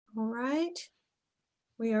right,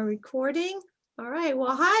 we are recording. All right,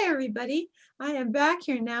 well, hi everybody. I am back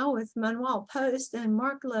here now with Manuel Post and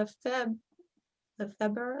Mark Lefebvre,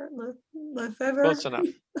 Close enough.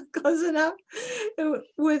 close enough,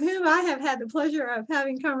 with whom I have had the pleasure of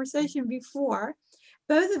having conversation before.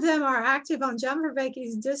 Both of them are active on John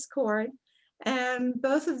Vervaeke's Discord, and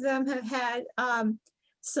both of them have had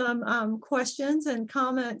some questions and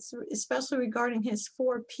comments, especially regarding his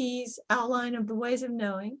 4Ps outline of the ways of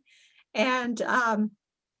knowing. And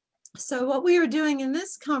so what we are doing in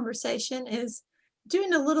this conversation is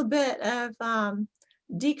doing a little bit of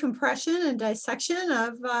decompression and dissection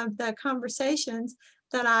of the conversations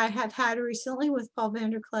that I have had recently with Paul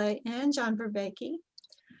VanderKlay and John Vervaeke.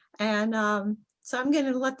 And so I'm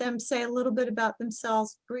going to let them say a little bit about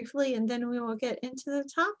themselves briefly, and then we will get into the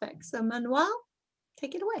topic. So Manuel,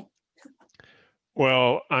 take it away.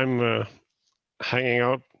 Well, I'm hanging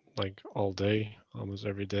out like all day, almost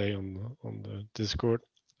every day on the Discord,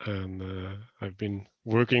 and I've been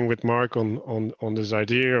working with Mark on this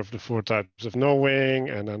idea of the 4 types of knowing,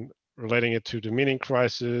 and then relating it to the meaning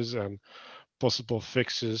crisis and possible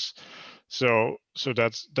fixes. So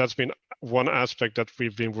that's been one aspect that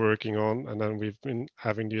we've been working on, and then we've been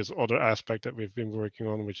having this other aspect that we've been working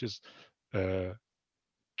on, which is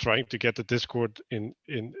trying to get the Discord in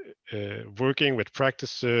working with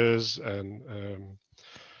practices and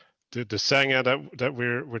the Sangha that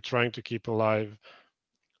we're trying to keep alive.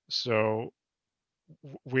 So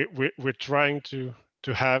we're trying to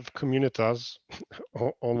have communitas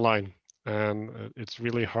online, and it's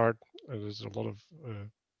really hard. There's a lot of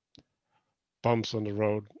bumps on the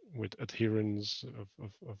road with adherence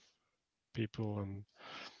of people,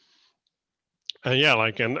 and yeah,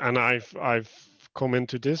 like and I've come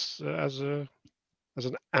into this as an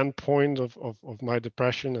endpoint of my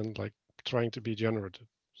depression, and like trying to be generative.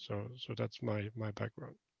 So that's my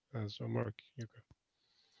background. So Mark, you go.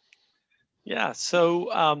 Yeah,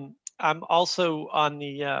 so I'm also on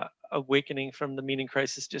the Awakening from the Meaning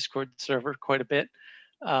Crisis Discord server quite a bit.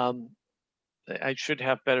 I should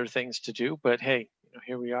have better things to do, but hey,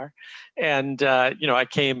 here we are. And I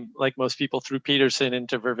came, like most people, through Peterson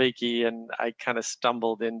into Vervaeke, and I kind of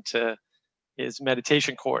stumbled into his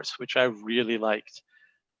meditation course, which I really liked.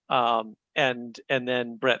 And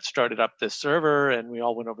then Brett started up this server, and we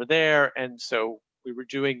all went over there, and so we were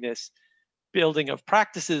doing this building of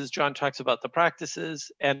practices. John talks about the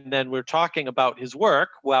practices, and then we're talking about his work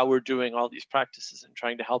while we're doing all these practices and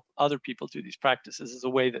trying to help other people do these practices as a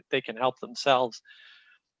way that they can help themselves.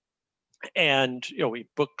 And we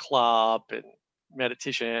book club and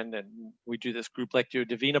meditation, and we do this group Lectio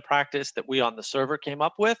Divina practice that we on the server came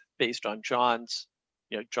up with based on John's,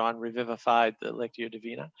 John revivified the Lectio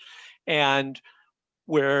Divina. And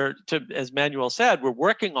as Manuel said, we're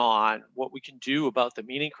working on what we can do about the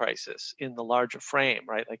meaning crisis in the larger frame,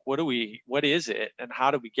 right? Like, what is it, and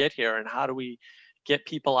how do we get here, and how do we get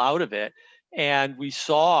people out of it? And we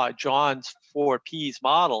saw John's 4Ps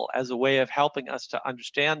model as a way of helping us to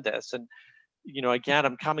understand this. And, again,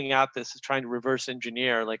 I'm coming at this as trying to reverse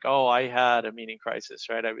engineer, like, oh, I had a meaning crisis,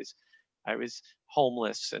 right? I was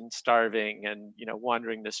homeless and starving and,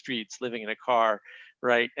 wandering the streets, living in a car,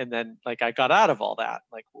 right? And then like I got out of all that.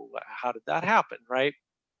 Like, well, how did that happen, right?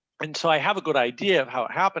 And so I have a good idea of how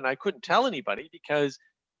it happened. I couldn't tell anybody because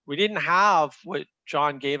we didn't have what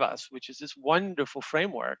John gave us, which is this wonderful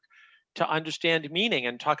framework to understand meaning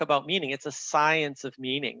and talk about meaning. It's a science of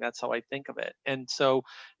meaning. That's how I think of it. And so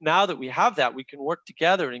now that we have that, we can work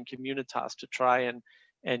together in communitas to try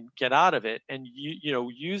and get out of it. And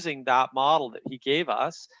using that model that he gave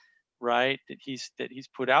us, right, that he's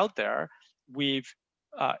put out there, we've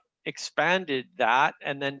expanded that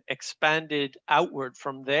and then expanded outward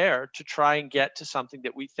from there to try and get to something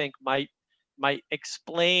that we think might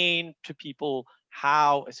explain to people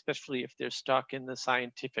how, especially if they're stuck in the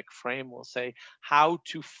scientific frame, we'll say how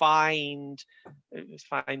to find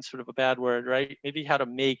sort of a bad word, right? Maybe how to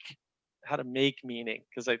make meaning,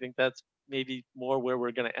 because I think that's maybe more where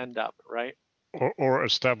we're going to end up, right? Or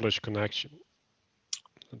establish connection.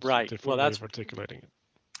 That's right. Well, that's way of articulating it.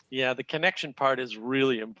 Yeah, the connection part is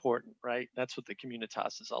really important, right? That's what the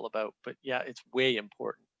communitas is all about. But yeah, it's way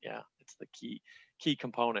important. Yeah, it's the key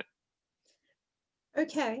component.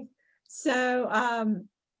 Okay, so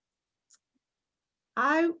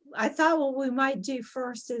I thought what we might do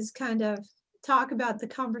first is kind of talk about the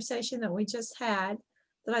conversation that I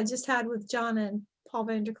just had with John and Paul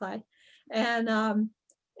VanderKlay, and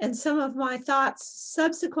some of my thoughts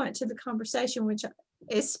subsequent to the conversation, which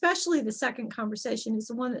especially the second conversation is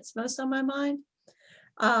the one that's most on my mind,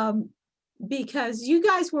 because you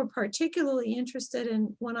guys were particularly interested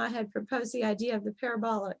in when I had proposed the idea of the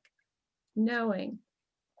parabolic knowing.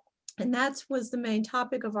 And that was the main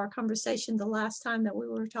topic of our conversation the last time that we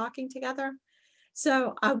were talking together.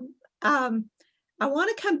 So I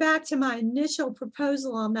want to come back to my initial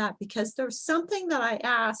proposal on that, because there's something that I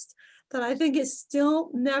asked that I think has still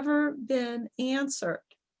never been answered.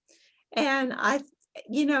 And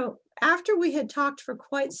after we had talked for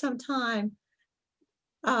quite some time,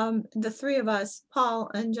 the three of us, Paul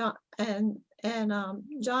and John and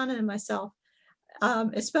John and myself,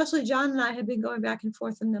 especially John and I had been going back and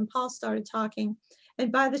forth, and then Paul started talking.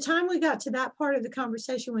 And by the time we got to that part of the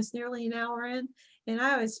conversation was nearly an hour in, and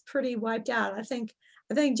I was pretty wiped out. I think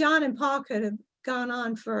John and Paul could have gone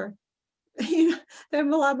on for, they have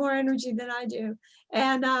a lot more energy than I do.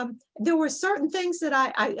 And there were certain things that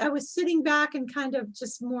I was sitting back and kind of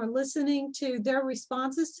just more listening to their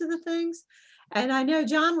responses to the things. And I know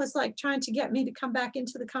John was like trying to get me to come back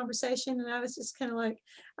into the conversation, and I was just kind of like,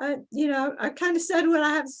 I kind of said what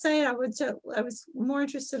I have to say. I was more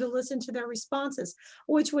interested to listen to their responses,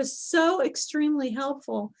 which was so extremely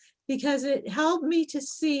helpful, because it helped me to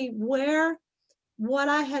see where what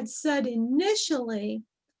I had said initially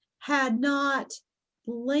had not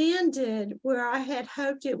landed where I had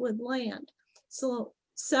hoped it would land. So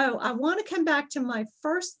I want to come back to my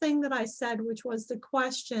first thing that I said, which was the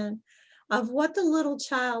question of what the little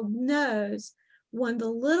child knows when the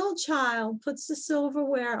little child puts the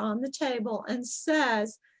silverware on the table and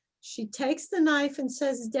says, she takes the knife and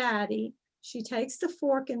says, Daddy, she takes the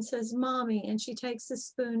fork and says, Mommy, and she takes the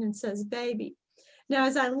spoon and says, Baby. Now,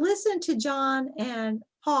 as I listened to John and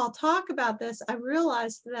Paul talk about this, I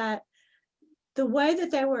realized that the way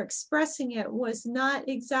that they were expressing it was not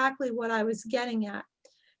exactly what I was getting at.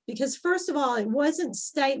 Because first of all, it wasn't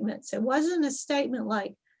statements. It wasn't a statement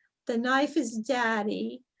like, the knife is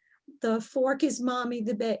Daddy, the fork is Mommy,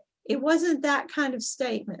 the baby. It wasn't that kind of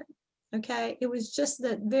statement, okay? It was just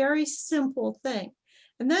that very simple thing.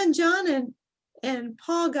 And then John and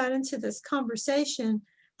Paul got into this conversation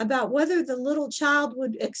about whether the little child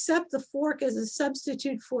would accept the fork as a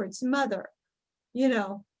substitute for its mother.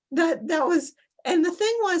 That was, and the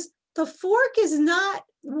thing was, the fork is not,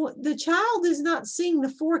 the child is not seeing the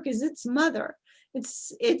fork as its mother.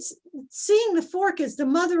 It's seeing the fork as the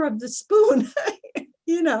mother of the spoon.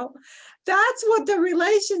 That's what the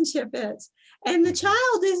relationship is. And the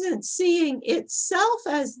child isn't seeing itself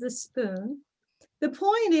as the spoon. The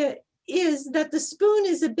point is that the spoon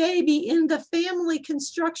is a baby in the family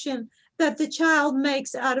construction that the child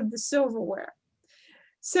makes out of the silverware.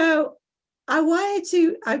 So I wanted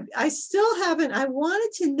to, I still haven't, I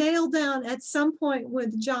wanted to nail down at some point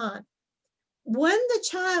with John, when the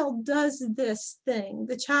child does this thing,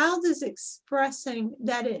 the child is expressing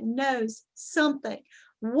that it knows something.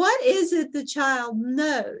 What is it the child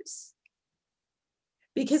knows?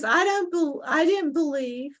 Because I didn't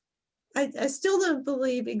believe, I still don't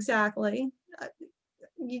believe exactly,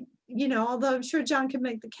 although I'm sure John can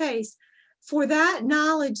make the case, for that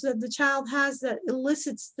knowledge that the child has that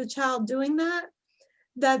elicits the child doing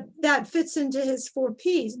that fits into his 4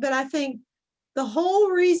 Ps. But I think the whole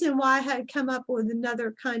reason why I had come up with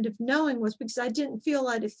another kind of knowing was because I didn't feel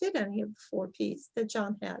I'd fit any of the 4 Ps that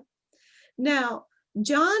John had. Now,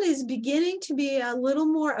 John is beginning to be a little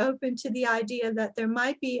more open to the idea that there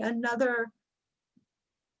might be another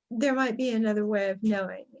way of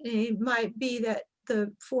knowing. It might be that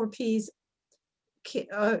the 4 Ps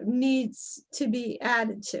needs to be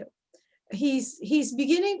added to. He's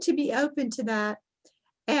beginning to be open to that.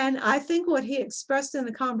 And I think what he expressed in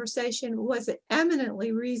the conversation was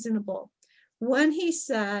eminently reasonable when he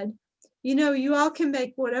said, you all can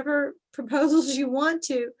make whatever proposals you want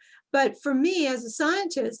to, but for me as a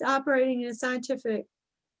scientist operating in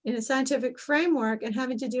a scientific framework and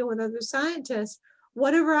having to deal with other scientists,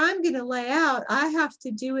 whatever I'm going to lay out, I have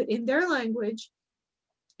to do it in their language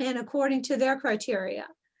and according to their criteria,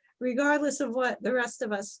 regardless of what the rest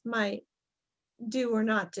of us might do or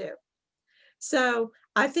not do. So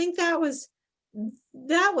I think that was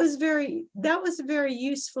a very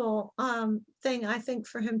useful thing, I think,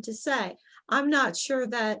 for him to say. I'm not sure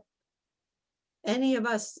that any of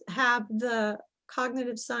us have the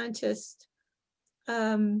cognitive scientist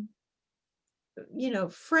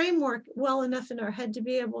framework well enough in our head to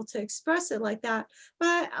be able to express it like that.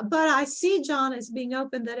 But I see John as being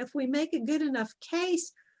open that if we make a good enough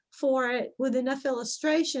case for it with enough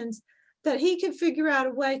illustrations, that he could figure out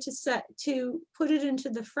a way to put it into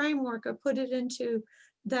the framework or put it into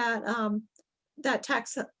that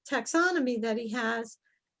taxonomy that he has,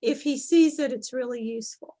 if he sees that it's really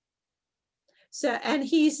useful. So, and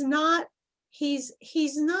he's not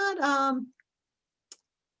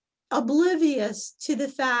oblivious to the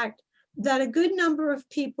fact that a good number of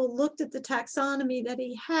people looked at the taxonomy that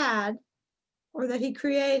he had or that he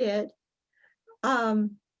created.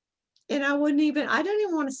 And I don't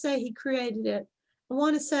even want to say he created it. I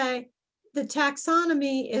want to say the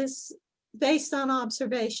taxonomy is based on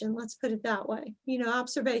observation. Let's put it that way,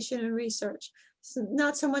 observation and research. So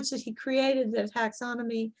not so much that he created the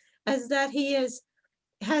taxonomy as that he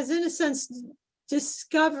has in a sense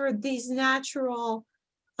discovered these natural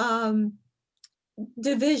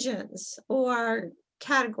divisions or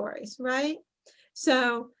categories, right?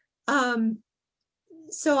 So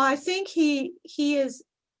I think he is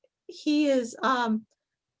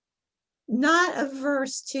not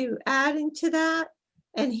averse to adding to that,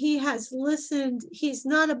 and he has listened. He's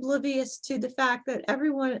not oblivious to the fact that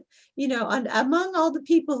everyone, among all the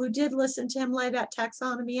people who did listen to him lay that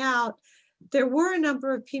taxonomy out, there were a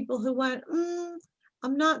number of people who went,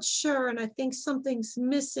 I'm not sure, and I think something's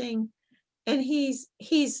missing. And he's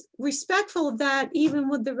respectful of that, even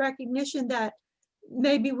with the recognition that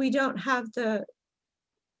maybe we don't have the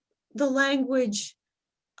language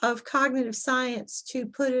of cognitive science to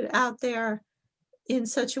put it out there in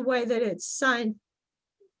such a way that it's signed,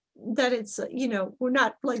 that it's, we're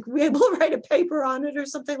not like able to write a paper on it or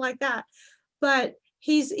something like that. But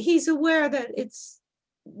he's aware that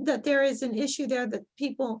that there is an issue there, that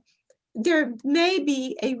there may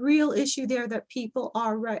be a real issue there that people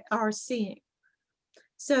are seeing.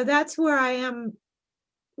 So that's where I am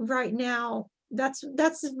right now. That's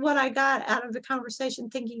what I got out of the conversation,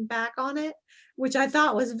 thinking back on it, which I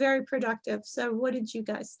thought was very productive. So what did you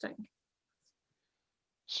guys think?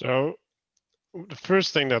 So the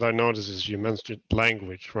first thing that I noticed is you mentioned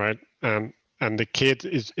language, right? And the kid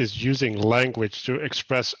is using language to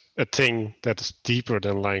express a thing that is deeper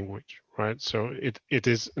than language, right? So it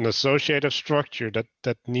is an associative structure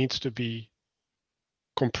that needs to be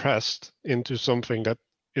compressed into something that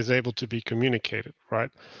is able to be communicated,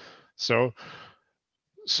 right? So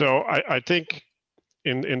I think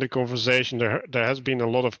in the conversation there has been a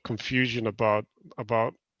lot of confusion about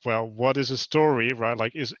well, what is a story, right?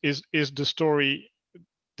 Like is the story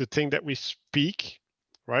the thing that we speak,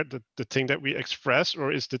 right? The thing that we express,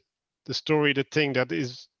 or is the story the thing that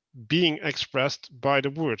is being expressed by the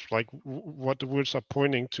words, like what the words are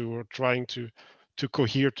pointing to or trying to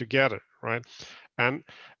cohere together, right? And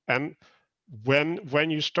when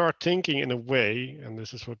you start thinking in a way, and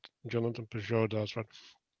this is what Jonathan Pageau does, right?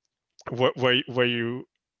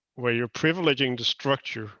 Where you're privileging the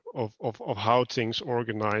structure of how things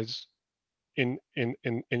organize in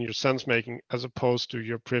your sense making, as opposed to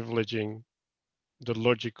you're privileging the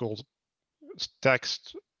logical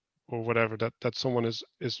text or whatever that someone is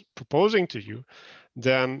proposing to you,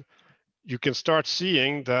 then you can start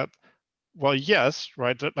seeing that, well, yes,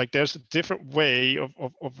 right, that like there's a different way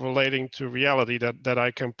of relating to reality that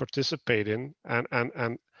I can participate in,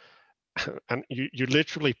 and you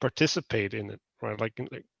literally participate in it, right? Like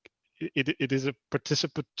it is a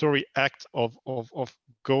participatory act of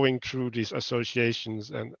going through these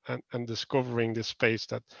associations and discovering this space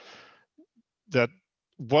that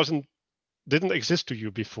didn't exist to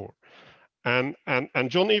you before. And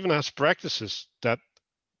John even has practices that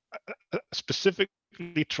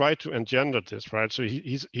specifically try to engender this, right? So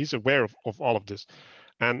he's aware of all of this,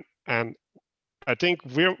 and I think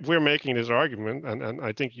we're making this argument, and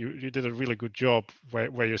I think you did a really good job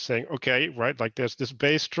where you're saying, okay, right, like there's this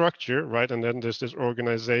base structure, right, and then there's this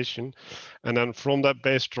organization, and then from that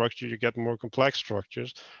base structure you get more complex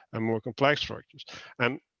structures and more complex structures.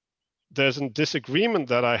 And there's a disagreement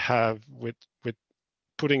that I have with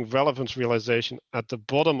putting relevance realization at the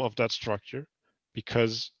bottom of that structure,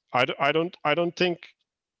 because I don't think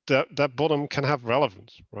that bottom can have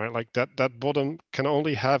relevance, right? Like that bottom can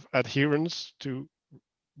only have adherence to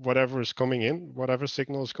whatever is coming in, whatever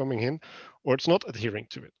signal is coming in, or it's not adhering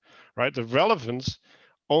to it, right? The relevance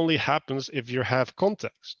only happens if you have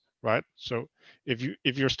context, right? So if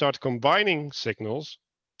you start combining signals,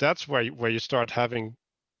 that's where you start having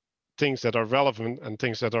things that are relevant and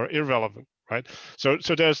things that are irrelevant, right? So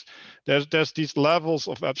there's these levels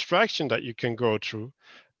of abstraction that you can go through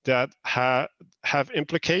that have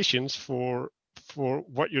implications for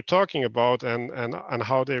what you're talking about and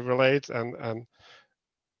how they relate and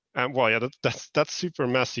well, yeah, that's super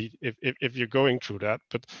messy if you're going through that,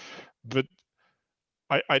 but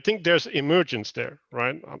I think there's emergence there,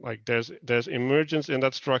 right? Like there's emergence in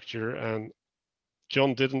that structure, and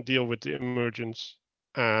John didn't deal with the emergence,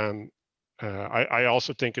 and I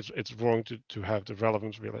also think it's wrong to have the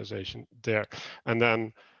relevance realization there. And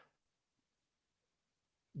then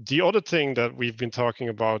the other thing that we've been talking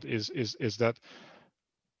about is that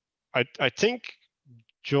I think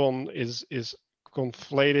John is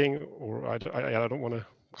conflating, or I don't want to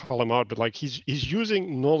call him out, but like he's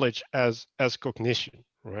using knowledge as cognition,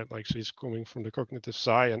 right? Like, so he's coming from the cognitive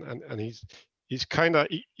side, and he's kind of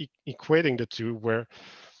equating the two, where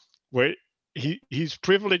he's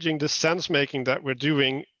privileging the sense making that we're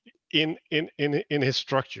doing in his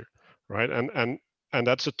structure, right? And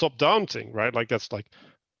that's a top down thing, right? Like that's like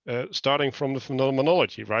starting from the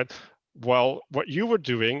phenomenology, right? Well, what you were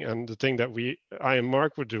doing, and the thing that I and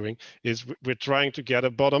Mark were doing, is we're trying to get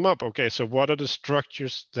a bottom up. Okay, so what are the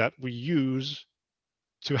structures that we use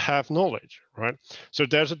to have knowledge, right? So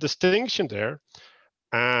there's a distinction there,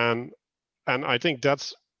 and I think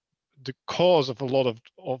that's the cause of a lot of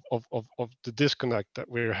the disconnect that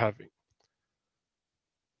we're having.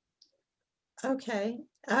 Okay.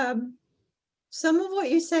 Some of what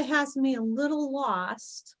you say has me a little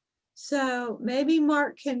lost. So maybe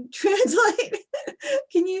Mark can translate.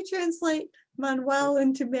 Can you translate Manuel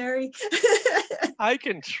into Mary? I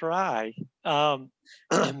can try.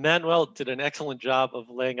 Manuel did an excellent job of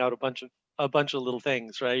laying out a bunch of little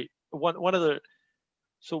things, right? One of the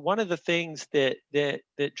things that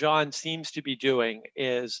John seems to be doing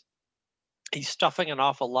is he's stuffing an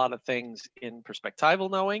awful lot of things in perspectival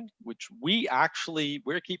knowing, which we're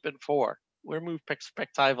keeping for. We're moved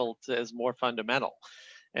perspectival as more fundamental.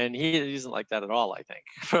 And he isn't like that at all, I think,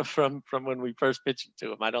 from when we first pitched it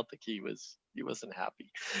to him. I don't think he wasn't happy,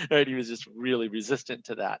 right? He was just really resistant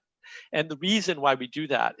to that. And the reason why we do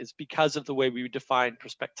that is because of the way we define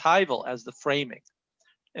perspectival as the framing.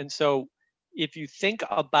 And so if you think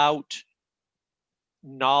about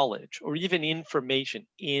knowledge or even information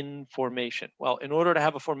in formation, well, in order to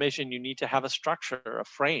have a formation, you need to have a structure, a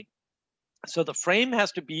frame. So the frame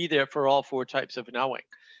has to be there for all four types of knowing.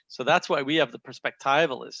 So that's why we have the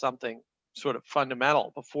perspectival as something sort of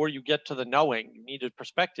fundamental. Before you get to the knowing, you need a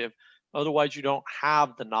perspective. Otherwise, you don't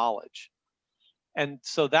have the knowledge. And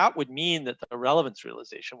so that would mean that the relevance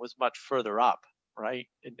realization was much further up, right?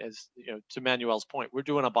 And as you know, to Manuel's point, we're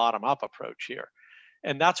doing a bottom-up approach here.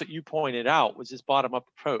 And that's what you pointed out, was this bottom-up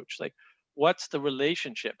approach. Like, what's the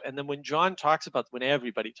relationship? And then when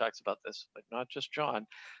everybody talks about this, but not just John,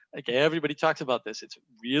 like everybody talks about this, it's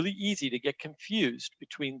really easy to get confused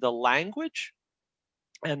between the language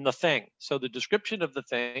and the thing. So the description of the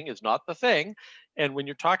thing is not the thing. And when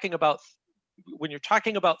you're talking about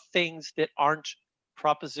things that aren't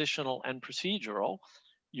propositional and procedural,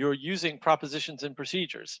 you're using propositions and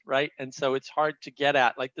procedures, right? And so it's hard to get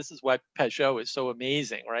at. Like, this is why Pageau is so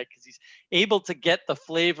amazing, right? Because he's able to get the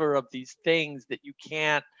flavor of these things that you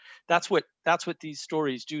can't. That's what these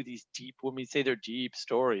stories do. These deep, when we say they're deep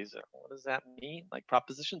stories, what does that mean? Like,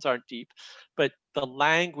 propositions aren't deep, but the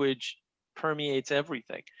language permeates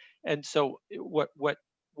everything. And so what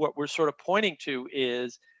we're sort of pointing to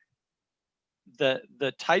is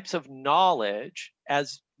the types of knowledge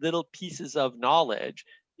as little pieces of knowledge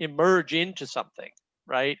emerge into something,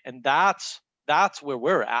 right? And that's where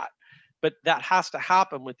we're at. But that has to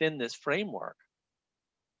happen within this framework.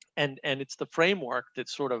 And it's the framework that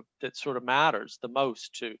sort of matters the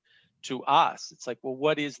most to us. It's like, well,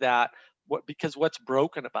 what is that? Because what's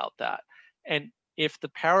broken about that? And if the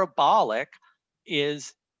parabolic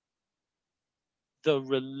is the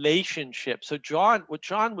relationship. So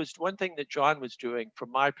one thing that John was doing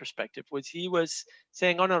from my perspective was he was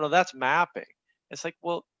saying, oh, no, that's mapping. It's like,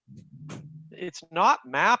 well, it's not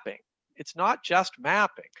mapping. It's not just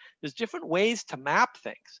mapping. There's different ways to map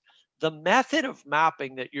things. The method of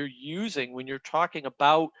mapping that you're using when you're talking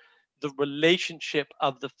about the relationship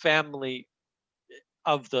of the family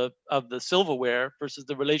of the silverware versus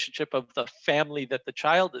the relationship of the family that the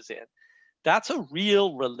child is in, that's a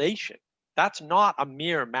real relation. That's not a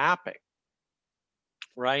mere mapping,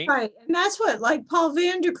 right? Right, and that's what, like Paul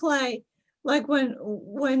van der Klee, like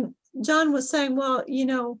when John was saying, well, you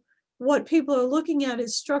know, what people are looking at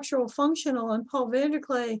is structural functional, and Paul van der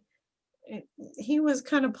Klee, he was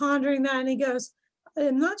kind of pondering that, and he goes,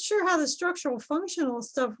 I'm not sure how the structural functional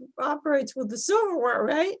stuff operates with the silverware,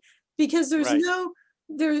 right? Because there's right.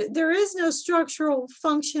 there is no structural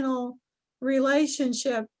functional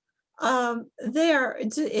relationship there.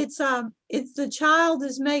 It's the child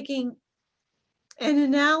is making an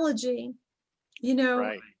analogy, you know,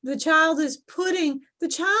 right. the child is putting the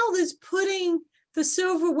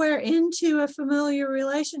silverware into a familiar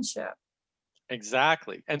relationship.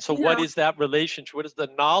 Exactly. And so what is that relationship? What is the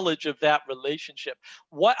knowledge of that relationship?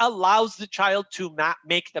 What allows the child to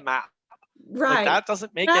make the map? Right. Like, that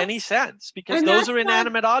doesn't make any sense, because those are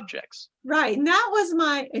inanimate objects. Right. And that was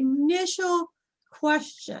my initial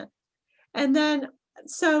question. And then,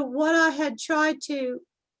 so what I had tried to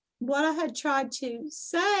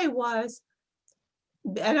say was,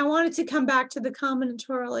 and I wanted to come back to the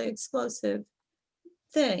combinatorially explosive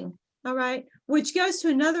thing, all right, which goes to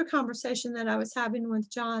another conversation that I was having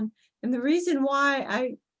with John. And the reason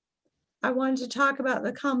why I wanted to talk about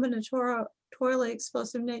the combinatorially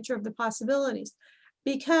explosive nature of the possibilities,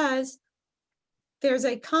 because there's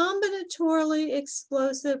a combinatorially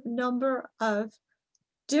explosive number of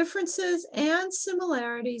differences and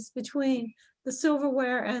similarities between the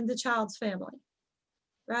silverware and the child's family,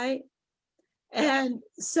 right? And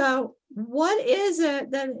so what is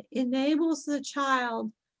it that enables the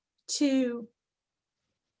child to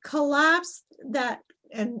collapse that?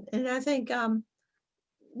 And I think John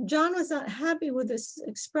was not happy with this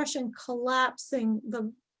expression, collapsing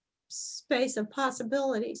the space of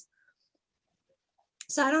possibilities.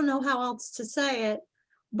 So I don't know how else to say it,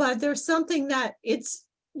 but there's something that it's,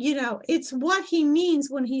 you know, it's what he means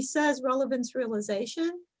when he says relevance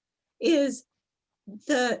realization is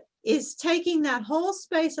taking that whole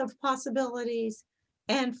space of possibilities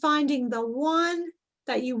and finding the one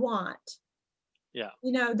that you want. Yeah.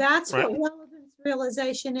 You know, that's Right. what relevance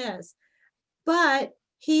realization is. But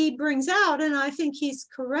he brings out, and I think he's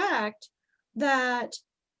correct, that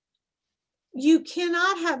you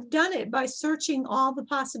cannot have done it by searching all the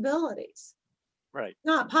possibilities. Right.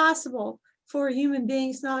 Not possible for human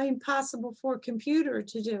beings, not even possible for a computer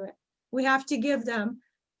to do it. We have to give them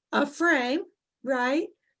a frame, right,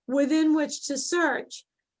 within which to search.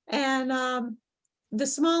 And the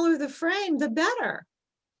smaller the frame, the better.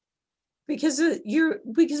 Because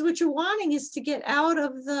what you're wanting is to get out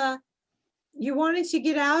of the, you're wanting to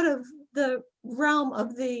get out of the realm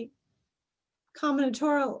of the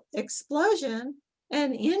combinatorial explosion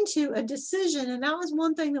and into a decision. And that was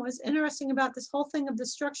one thing that was interesting about this whole thing of the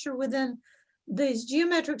structure within these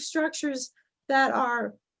geometric structures that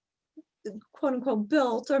are quote unquote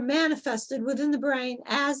built or manifested within the brain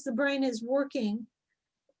as the brain is working.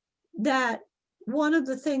 That one of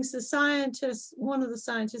the things one of the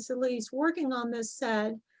scientists at least working on this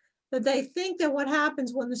said that they think that what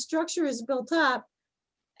happens when the structure is built up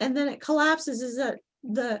and then it collapses is that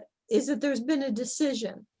there's been a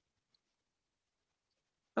decision.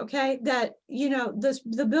 Okay, that, you know,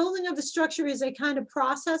 the building of the structure is a kind of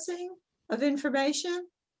processing of information.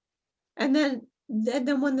 And then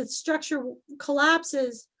when the structure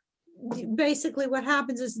collapses, basically what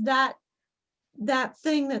happens is that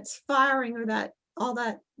thing that's firing, or that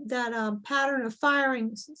pattern of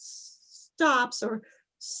firing stops or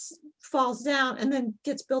falls down and then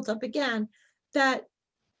gets built up again. That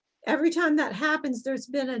every time that happens, there's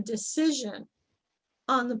been a decision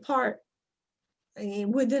on the part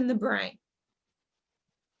within the brain.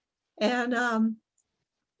 And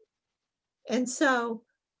so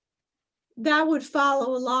that would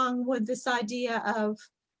follow along with this idea of,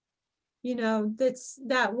 you know,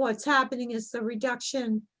 that what's happening is the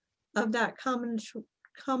reduction of that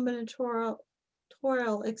combinatorial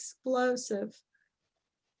explosive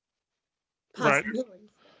possibility.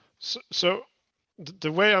 Right. So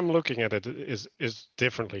the way I'm looking at it is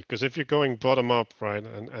differently, because if you're going bottom up, right,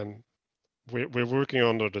 and we're working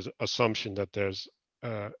under the assumption that there's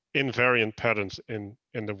invariant patterns in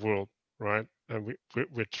the world, right, and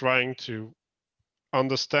we're trying to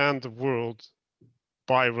understand the world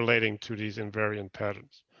by relating to these invariant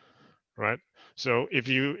patterns, right? So if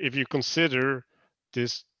you consider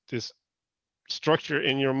this structure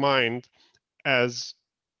in your mind as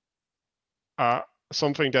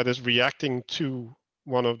something that is reacting to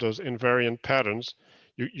one of those invariant patterns,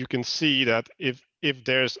 you can see that if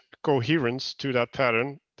there's coherence to that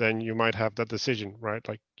pattern, then you might have that decision, right?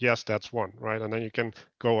 Like, yes, that's one, right? And then you can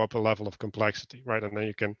go up a level of complexity, right? And then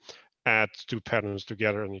you can add two patterns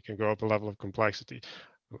together and you can go up a level of complexity.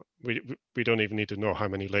 We don't even need to know how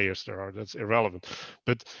many layers there are. That's irrelevant.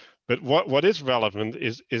 But what is relevant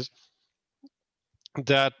is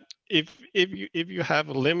that if you have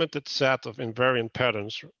a limited set of invariant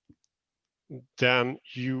patterns, then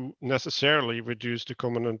you necessarily reduce the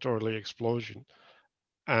combinatorial explosion.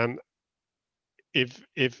 And if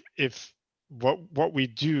what we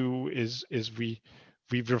do is we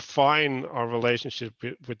refine our relationship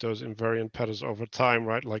with those invariant patterns over time,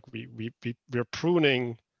 right? Like we're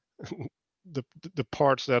pruning the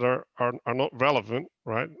parts that are not relevant,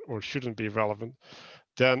 right, or shouldn't be relevant.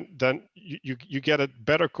 Then you get a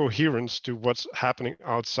better coherence to what's happening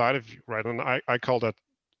outside of you, right? And I call that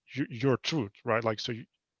your truth, right? Like, so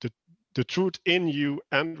the truth in you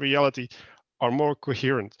and reality are more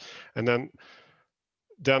coherent, and then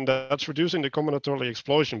that's reducing the combinatorial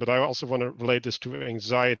explosion. But I also want to relate this to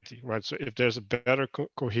anxiety, right? So if there's a better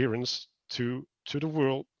coherence to the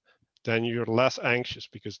world, then you're less anxious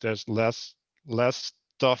because there's less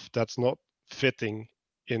stuff that's not fitting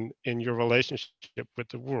in your relationship with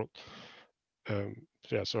the world.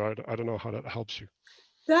 Yeah, so I don't know how that helps you.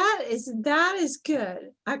 That is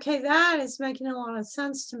good. Okay, that is making a lot of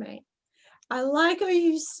sense to me. I like what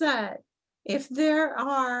you said. If there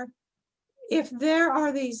are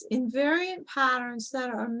these invariant patterns that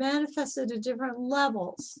are manifested at different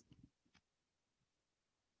levels,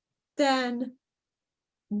 then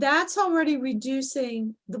that's already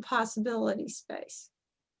reducing the possibility space,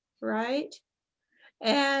 right?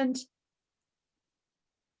 And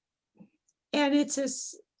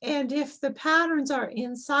if the patterns are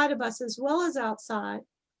inside of us as well as outside,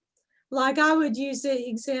 like I would use the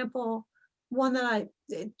example, one that I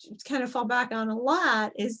kind of fall back on a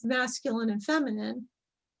lot is masculine and feminine,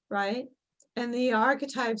 right? And the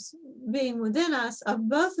archetypes being within us of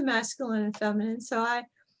both the masculine and feminine. So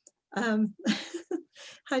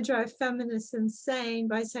I drive feminists insane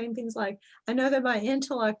by saying things like, I know that my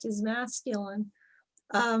intellect is masculine.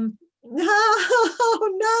 No,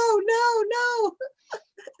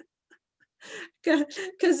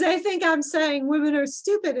 because they think I'm saying women are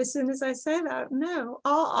stupid as soon as I say that. No,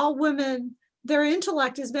 all women, their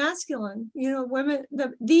intellect is masculine. You know, women,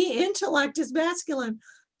 the intellect is masculine,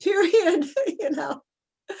 period. You know,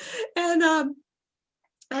 and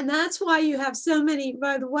that's why you have so many,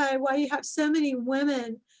 by the way, why you have so many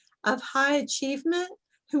women of high achievement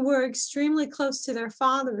who were extremely close to their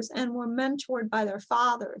fathers and were mentored by their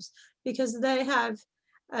fathers, because they have,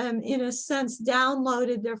 in a sense,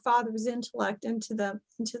 downloaded their father's intellect into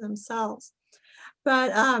themselves.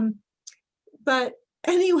 But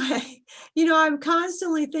anyway, you know, I'm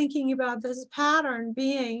constantly thinking about this pattern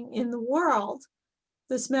being in the world,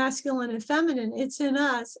 this masculine and feminine. It's in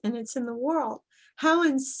us and it's in the world. How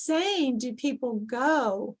insane do people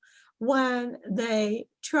go when they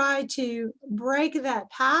try to break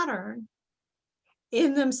that pattern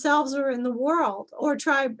in themselves or in the world, or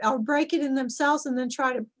break it in themselves and then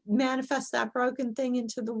try to manifest that broken thing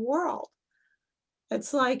into the world?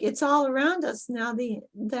 It's like it's all around us now,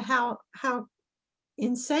 how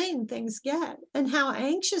insane things get and how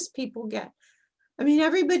anxious people get. I mean,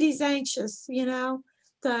 everybody's anxious, you know.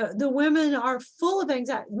 The women are full of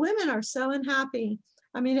anxiety. Women are so unhappy.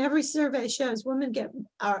 I mean, every survey shows women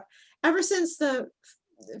are, ever since the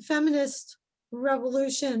feminist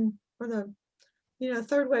revolution, or the, you know,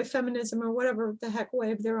 third wave feminism, or whatever the heck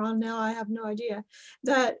wave they're on now, I have no idea,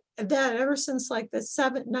 that ever since like the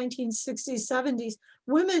 1960s, 70s,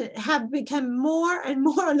 women have become more and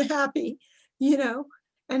more unhappy, you know,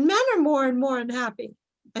 and men are more and more unhappy,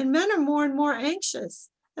 and men are more and more anxious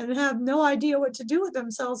and have no idea what to do with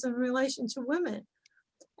themselves in relation to women.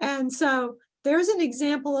 And so there's an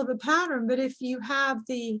example of a pattern. But if you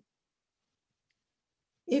recognize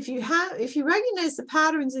the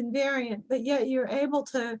patterns invariant, but yet you're able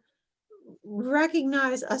to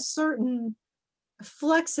recognize a certain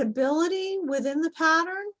flexibility within the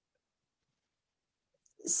pattern,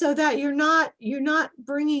 so that you're not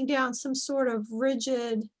bringing down some sort of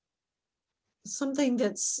rigid, something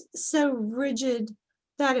that's so rigid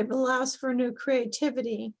that it allows for no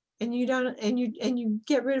creativity, and you don't, and you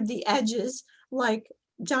get rid of the edges, like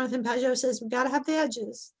Jonathan Pageau says, we got to have the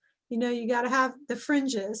edges, you know, you got to have the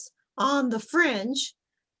fringes on the fringe.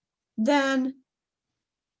 Then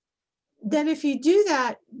if you do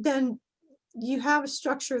that, then you have a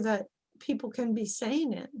structure that people can be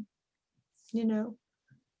sane in, you know.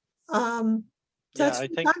 Yeah,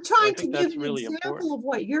 I'm trying to give an really example important of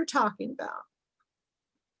what you're talking about.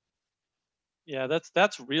 Yeah,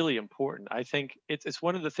 that's really important. I think it's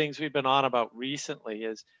one of the things we've been on about recently.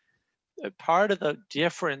 Is part of the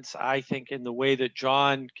difference, I think, in the way that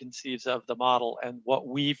John conceives of the model and what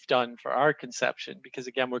we've done for our conception, because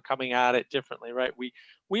again, we're coming at it differently, right?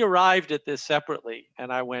 We arrived at this separately,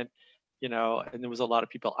 and I went, you know, and there was a lot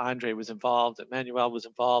of people. Andre was involved, Emmanuel was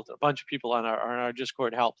involved, a bunch of people on our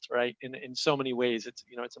Discord helped, right? In so many ways, it's,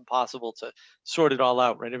 you know, it's impossible to sort it all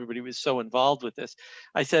out, right? Everybody was so involved with this.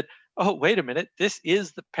 I said, oh, wait a minute, this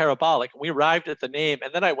is the parabolic. And we arrived at the name,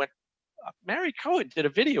 and then I went, Mary Cohen did a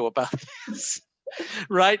video about this,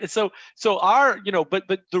 right? And so our, you know, but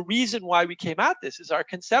the reason why we came at this is our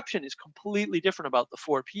conception is completely different about the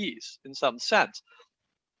 4 Ps in some sense.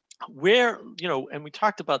 Where, you know, and we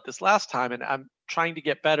talked about this last time, and I'm trying to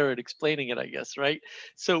get better at explaining it, I guess, right?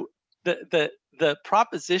 So the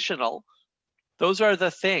propositional, those are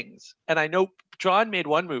the things. And I know John made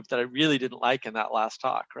one move that I really didn't like in that last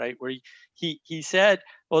talk, right? Where he said,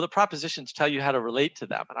 well, the propositions tell you how to relate to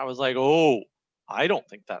them. And I was like, oh, I don't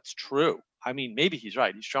think that's true. I mean, maybe he's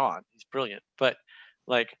right. He's John. He's brilliant. But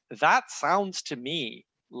like, that sounds to me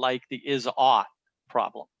like the is ought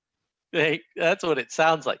problem. That's what it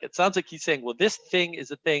sounds like. It sounds like he's saying, well, this thing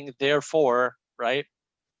is a thing, therefore, right?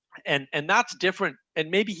 And that's different.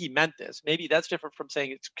 And maybe he meant this. Maybe that's different from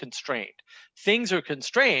saying it's constrained. Things are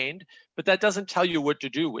constrained, but that doesn't tell you what to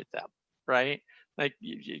do with them, right? Like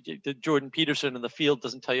the Jordan Peterson in the field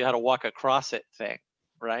doesn't tell you how to walk across it thing,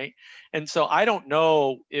 right? And so I don't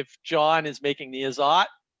know if John is making the Izzat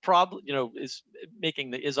problem, is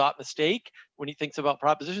making the Izzat mistake when he thinks about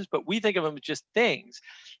propositions, but we think of them as just things.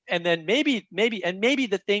 And then maybe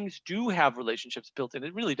the things do have relationships built in.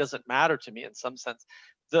 It really doesn't matter to me in some sense.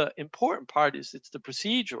 The important part is it's the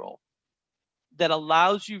procedural that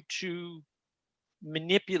allows you to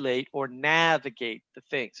manipulate or navigate the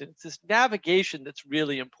things. And it's this navigation that's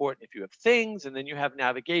really important. If you have things and then you have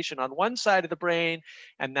navigation on one side of the brain,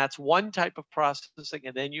 and that's one type of processing,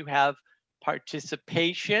 and then you have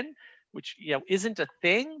participation, which isn't a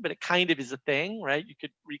thing, but it kind of is a thing, right? You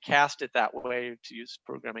could recast it that way to use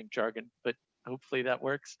programming jargon, but hopefully that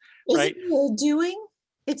works, right? Is it a doing?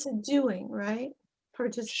 It's a doing, right?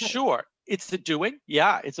 Participate. Sure, it's the doing.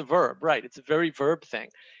 Yeah, it's a verb, right? It's a very verb thing.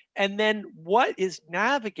 And then what is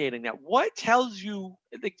navigating that? What tells you,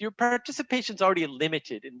 like, your participation's already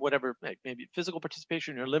limited in whatever, like maybe physical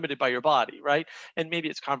participation, you're limited by your body, right? And maybe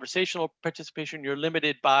it's conversational participation, you're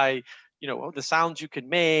limited by, the sounds you can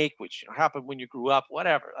make, which happened when you grew up,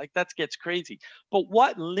 whatever. Like, that gets crazy. But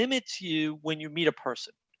what limits you when you meet a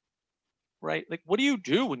person? Right? Like, what do you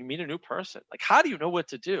do when you meet a new person? Like, how do you know what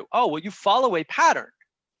to do? Oh, well, you follow a pattern,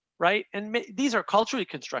 right? And these are culturally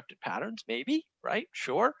constructed patterns, maybe, right?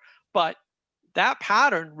 Sure. But that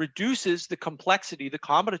pattern reduces the complexity, the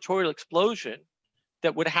combinatorial explosion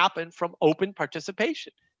that would happen from open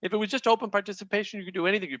participation. If it was just open participation, you could do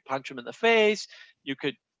anything. You'd punch them in the face. You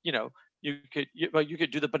could, you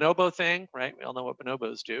could do the bonobo thing, right? We all know what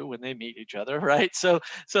bonobos do when they meet each other, right? So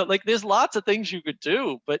like, there's lots of things you could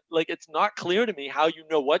do, but like, it's not clear to me how you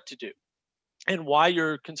know what to do and why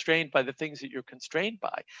you're constrained by the things that you're constrained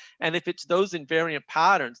by. And if it's those invariant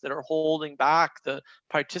patterns that are holding back the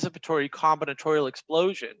participatory combinatorial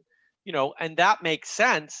explosion, and that makes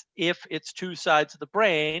sense if it's two sides of the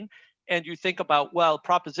brain. And you think about, well,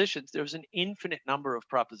 propositions, there's an infinite number of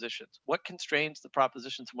propositions. What constrains the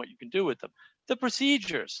propositions and what you can do with them? The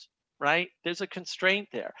procedures, right? There's a constraint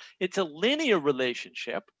there. It's a linear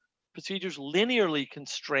relationship. Procedures linearly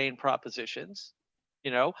constrain propositions,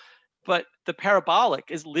 but the parabolic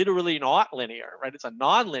is literally not linear, right? It's a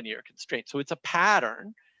nonlinear constraint. So it's a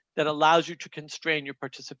pattern that allows you to constrain your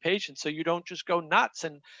participation so you don't just go nuts.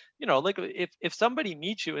 And, like, if somebody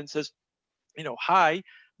meets you and says, hi,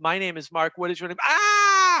 my name is Mark, what is your name?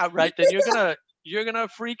 Right? Then you're gonna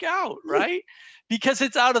freak out, right? Because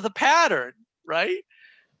it's out of the pattern, right?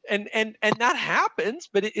 And that happens,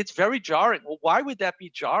 but it's very jarring. Well, why would that be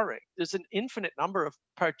jarring? There's an infinite number of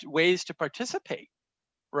ways to participate,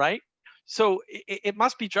 right? So it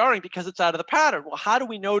must be jarring because it's out of the pattern. Well, how do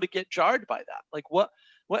we know to get jarred by that? Like, what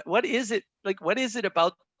is it? Like, what is it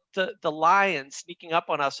about the lion sneaking up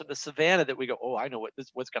on us in the savannah that we go, oh, I know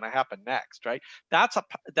what's going to happen next, right? That's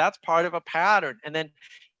part of a pattern. And then,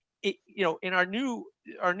 in our new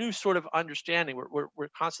sort of understanding, we're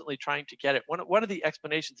constantly trying to get it. One of the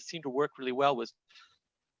explanations that seemed to work really well was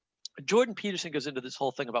Jordan Peterson goes into this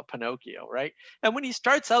whole thing about Pinocchio, right? And when he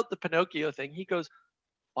starts out the Pinocchio thing, he goes,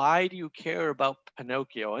 why do you care about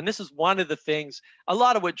Pinocchio? And this is one of the things, a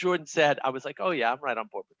lot of what Jordan said, I was like, oh yeah, I'm right on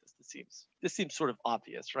board with this. This seems sort of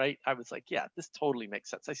obvious, right? I was like, yeah, this totally makes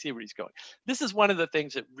sense. I see where he's going. This is one of the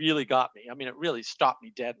things that really got me. I mean, it really stopped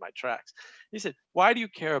me dead in my tracks. He said, why do you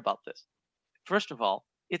care about this? First of all,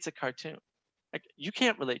 it's a cartoon. Like, you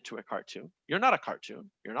can't relate to a cartoon. You're not a cartoon.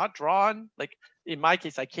 You're not drawn. Like, in my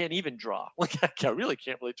case, I can't even draw. Like, I really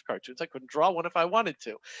can't relate to cartoons. I couldn't draw one if I wanted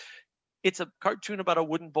to. It's a cartoon about a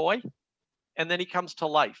wooden boy, and then he comes to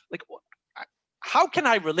life. Like, how can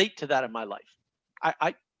I relate to that in my life?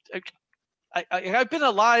 I've been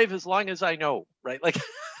alive as long as I know, right? Like,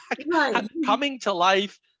 Right. coming to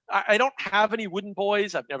life. I don't have any wooden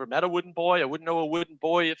boys. I've never met a wooden boy. I wouldn't know a wooden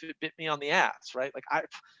boy if it bit me on the ass, right? Like,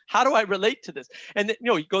 how do I relate to this? And then,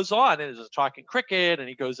 he goes on and is talking cricket, and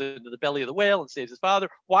he goes into the belly of the whale and saves his father.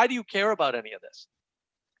 Why do you care about any of this?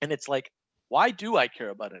 And it's like, why do I care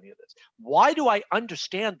about any of this? Why do I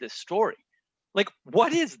understand this story? Like,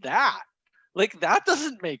 what is that? Like, that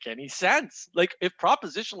doesn't make any sense. Like, if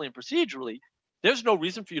propositionally and procedurally, there's no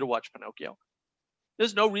reason for you to watch Pinocchio.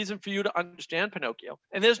 There's no reason for you to understand Pinocchio.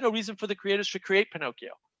 And there's no reason for the creators to create Pinocchio.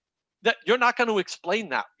 That you're not going to explain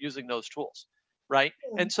that using those tools, right?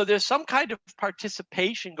 And so there's some kind of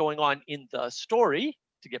participation going on in the story,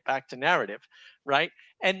 to get back to narrative, right?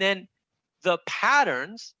 And then the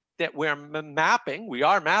patterns that we're mapping, we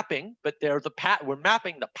are mapping, but they're we're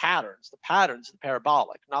mapping the patterns of the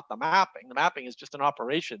parabolic, not the mapping. The mapping is just an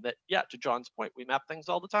operation that, yeah, to John's point, we map things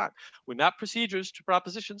all the time. We map procedures to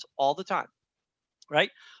propositions all the time,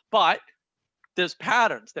 right? But there's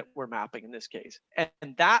patterns that we're mapping in this case,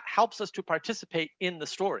 and that helps us to participate in the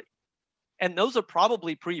story. And those are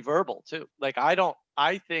probably pre-verbal too. Like I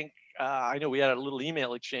think, I know we had a little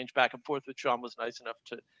email exchange back and forth, which John was nice enough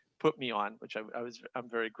to put me on, which I'm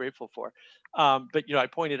very grateful for. But I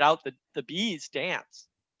pointed out that the bees dance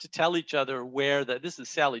to tell each other where this is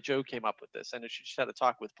Sally Joe came up with this. I know she just had a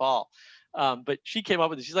talk with Paul, but she came up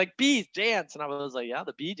with it. She's like, bees dance, and I was like, yeah,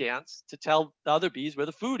 the bee dance to tell the other bees where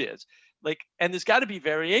the food is. Like, and there's got to be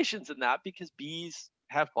variations in that because bees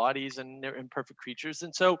have bodies and they're imperfect creatures,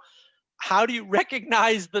 and so how do you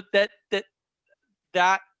recognize that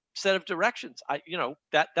set of directions?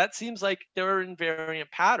 That seems like there are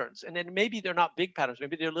invariant patterns, and then maybe they're not big patterns,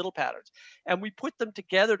 maybe they're little patterns, and we put them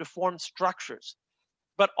together to form structures,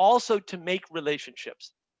 but also to make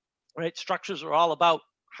relationships, right? Structures are all about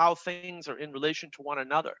how things are in relation to one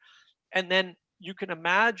another. And then you can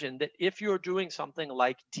imagine that if you're doing something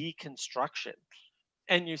like deconstruction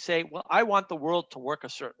and you say, well, I want the world to work a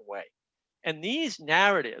certain way, and these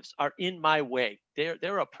narratives are in my way,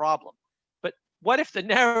 they're a problem. But what if the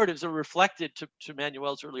narratives are reflected, to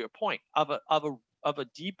Manuel's earlier point, of a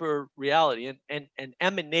deeper reality and an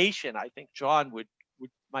emanation? I think John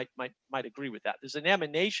might agree with that. There's an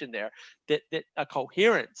emanation there, that a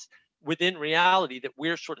coherence within reality that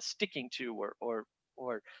we're sort of sticking to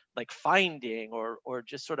or like finding or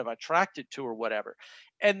just sort of attracted to or whatever.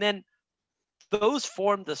 And then those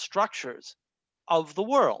form the structures of the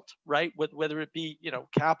world, right? Whether it be,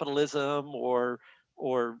 capitalism or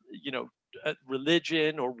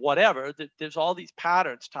religion or whatever, there's all these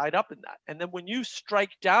patterns tied up in that. And then when you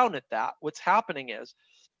strike down at that, what's happening is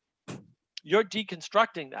you're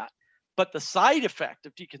deconstructing that. But the side effect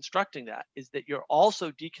of deconstructing that is that you're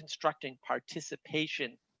also deconstructing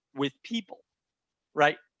participation with people,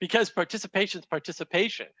 right? Because participation is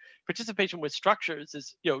participation. Participation with structures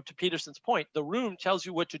is, to Peterson's point, the room tells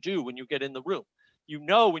you what to do when you get in the room.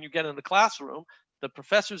 When you get in the classroom, the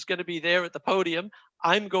professor's going to be there at the podium.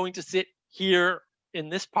 I'm going to sit here in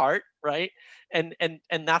this part, right? And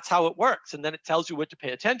that's how it works. And then it tells you what to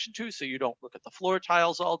pay attention to, so you don't look at the floor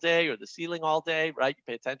tiles all day or the ceiling all day, right? You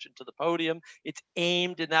pay attention to the podium. It's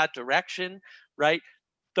aimed in that direction, right?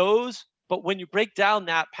 But when you break down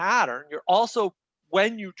that pattern,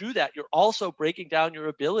 when you do that, you're also breaking down your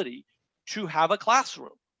ability to have a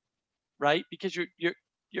classroom, right? Because you're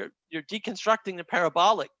deconstructing the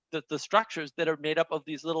parabolic, the structures that are made up of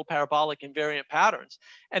these little parabolic invariant patterns.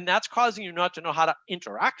 And that's causing you not to know how to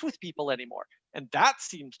interact with people anymore. And that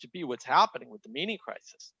seems to be what's happening with the meaning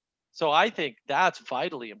crisis. So I think that's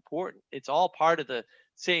vitally important. It's all part of the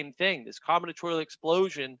same thing. This combinatorial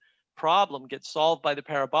explosion problem gets solved by the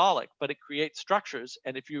parabolic, but it creates structures.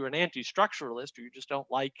 And if you're an anti-structuralist, or you just don't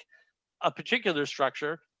like a particular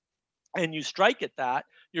structure and you strike at that,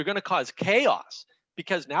 you're going to cause chaos,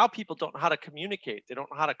 because now people don't know how to communicate. They don't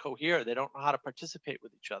know how to cohere. They don't know how to participate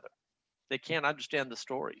with each other. They can't understand the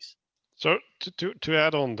stories. So to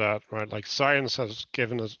add on that, right, like science has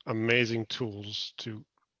given us amazing tools to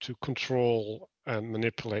control and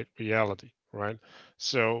manipulate reality, right?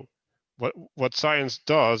 So what science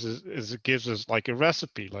does is it gives us like a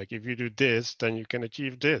recipe. Like if you do this, then you can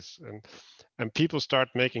achieve this, and people start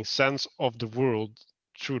making sense of the world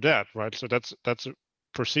through that, right? So that's a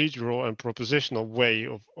procedural and propositional way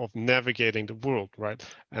of navigating the world, right?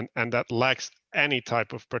 And that lacks any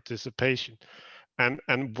type of participation.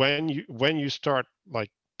 And when you start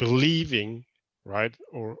like believing, right,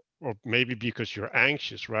 or maybe because you're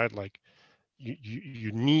anxious, right, like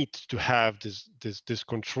you need to have this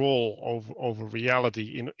control over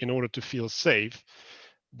reality in order to feel safe.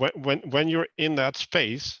 When you're in that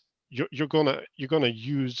space, you're gonna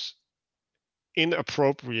use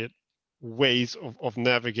inappropriate ways of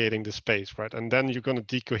navigating the space, right? And then you're going to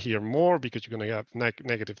decohere more because you're going to have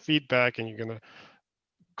negative feedback, and you're going to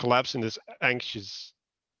collapse in this anxious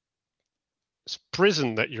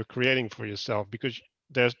prison that you're creating for yourself, because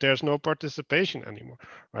there's no participation anymore,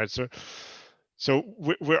 right? So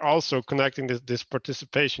we're also connecting this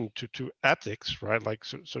participation to ethics, right? Like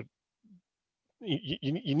so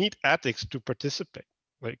you need ethics to participate.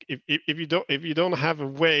 Like if you don't have a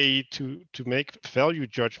way to make value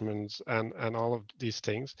judgments and all of these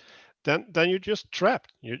things, then you're just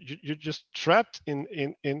trapped. You're just trapped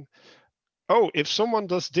in oh, if someone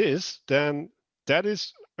does this, then that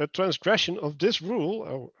is a transgression of this rule.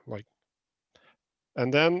 Oh, like,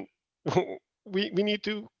 and then we need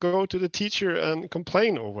to go to the teacher and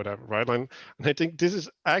complain or whatever, right? And I think this is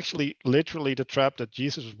actually literally the trap that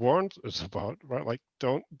Jesus warned us about, right? Like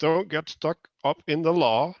don't get stuck up in the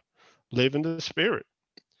law, live in the spirit.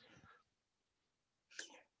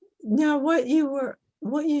 Now, what you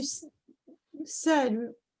said,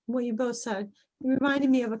 what you both said, reminded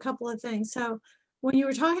me of a couple of things. So when you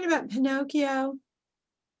were talking about Pinocchio,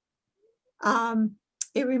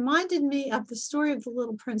 it reminded me of the story of the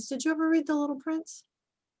Little Prince. Did you ever read The Little Prince?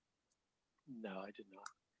 No, I did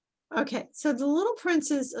not. Okay, so The Little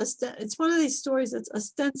Prince is it's one of these stories that's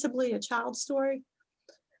ostensibly a child story,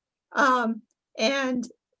 and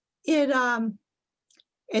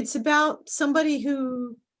it's about somebody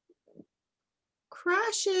who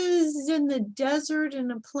crashes in the desert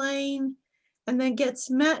in a plane and then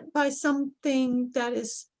gets met by something that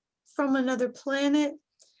is from another planet,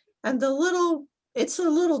 and it's a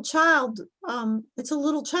little child, it's a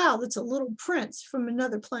little prince from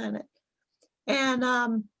another planet. And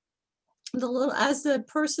as the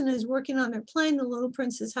person is working on their plane, the little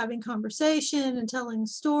prince is having conversation and telling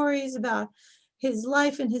stories about his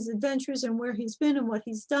life and his adventures and where he's been and what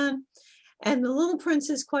he's done. And the little prince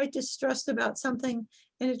is quite distressed about something.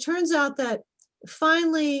 And it turns out that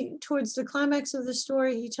finally, towards the climax of the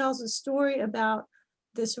story, he tells a story about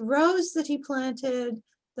this rose that he planted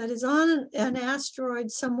that is on an asteroid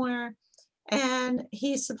somewhere. And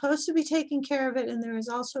he's supposed to be taking care of it. And there is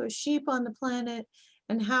also a sheep on the planet.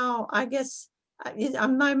 And how, I guess,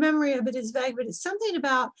 my memory of it is vague, but it's something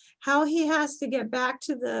about how he has to get back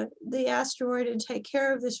to the asteroid and take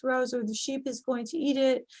care of this rose, or the sheep is going to eat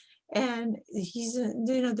it. And he's,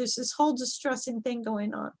 there's this whole distressing thing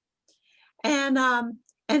going on. And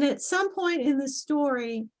at some point in the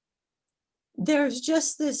story, there's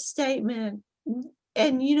just this statement,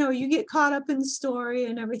 and you get caught up in the story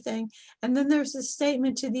and everything. And then there's a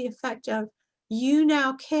statement to the effect of, you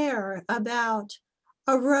now care about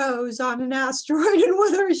a rose on an asteroid and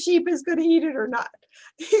whether a sheep is going to eat it or not.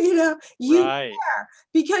 You Right. care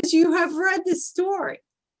because you have read the story.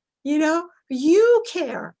 You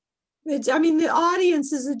care. The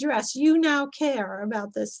audience is addressed. You now care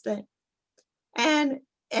about this thing. And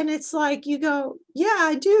it's like, you go, yeah,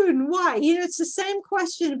 I do. And why? It's the same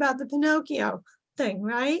question about the Pinocchio thing,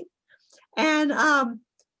 right? And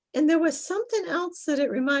there was something else that it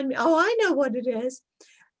reminded me. Oh, I know what it is.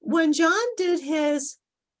 When John did his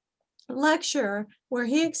lecture where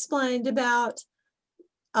he explained about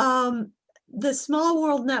the small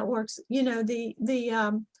world networks,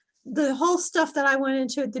 the whole stuff that I went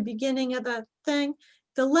into at the beginning of the thing,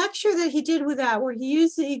 the lecture that he did with that, where he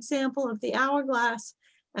used the example of the hourglass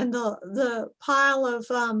and the pile of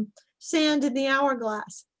sand in the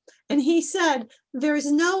hourglass. And he said,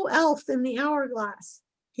 there's no elf in the hourglass.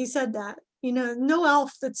 He said that, no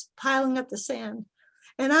elf that's piling up the sand.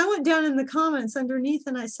 And I went down in the comments underneath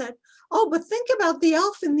and I said, oh, but think about the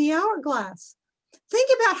elf in the hourglass.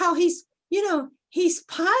 Think about how he's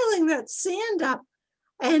piling that sand up,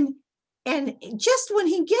 and just when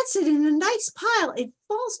he gets it in a nice pile, it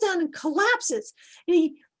falls down and collapses.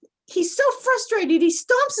 And he's so frustrated, he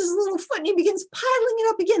stomps his little foot and he begins piling it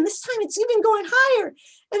up again. This time it's even going higher.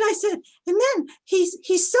 And I said, and then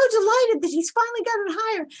he's so delighted that he's finally got it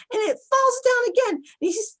higher, and it falls down again. And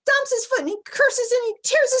he stomps his foot and he curses and he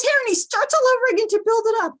tears his hair and he starts all over again to build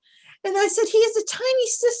it up. And I said, he is a tiny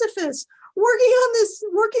Sisyphus working on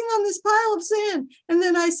this pile of sand. And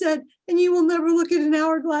then I said, and you will never look at an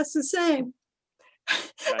hourglass the same.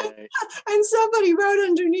 Right. And somebody wrote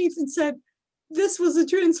underneath and said, this was a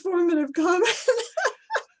transformative comment.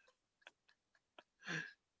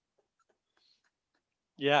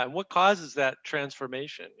 Yeah, and what causes that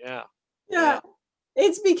transformation? Yeah.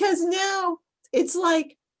 It's because now it's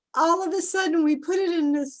like all of a sudden we put it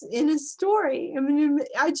in a story.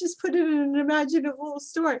 I just put it in an imaginable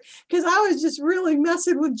story because I was just really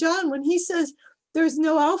messing with John when he says there's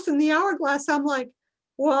no elf in the hourglass. I'm like,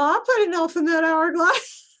 well, I'll put an elf in that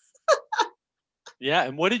hourglass. Yeah,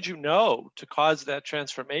 and what did you know to cause that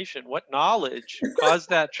transformation? What knowledge caused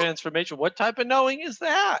that transformation? What type of knowing is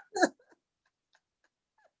that?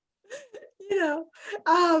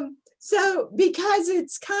 So because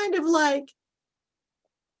it's kind of like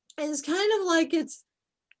it's,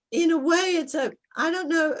 in a way, I don't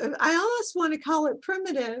know, I almost want to call it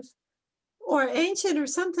primitive or ancient or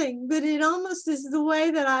something, but it almost is the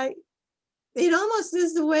way that I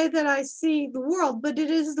see the world, but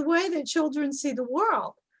it is the way that children see the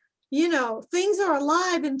world. Things are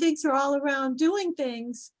alive and things are all around doing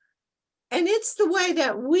things. And it's the way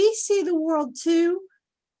that we see the world too,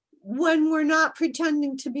 when we're not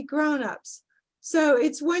pretending to be grown-ups. So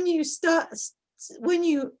it's when you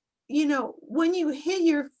you know, when you hit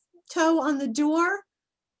your toe on the door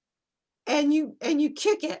and you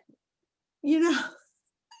kick it, you know,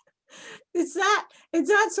 it's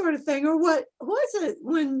that sort of thing. Or what was it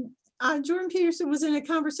when Jordan Peterson was in a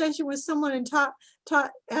conversation with someone and taught I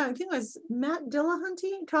think it was Matt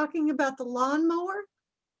Dillahunty talking about the lawnmower,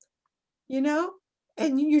 you know,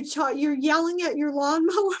 and you're yelling at your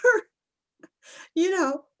lawnmower. You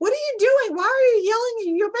know, what are you doing? Why are you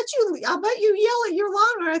yelling? I bet you yell at your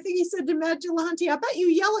lawnmower. I think he said to Matt Dillahunty, I bet you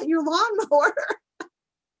yell at your lawnmower.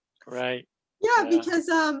 Right. Yeah, Yeah.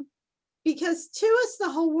 because to us the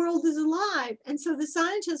whole world is alive, and so the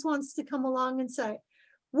scientist wants to come along and say,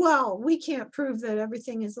 well, we can't prove that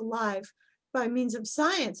everything is alive by means of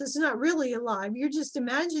science. It's not really alive. You're just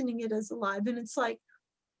imagining it as alive. And it's like,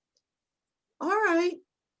 all right,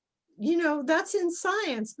 you know, that's in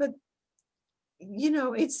science, but you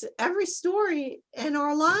know, it's every story and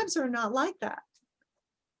our lives are not like that.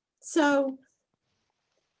 So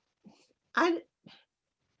I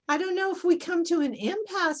don't know if we come to an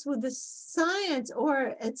impasse with the science,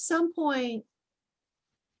 or at some point,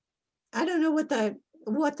 I don't know what the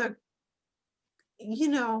you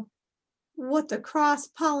know, what the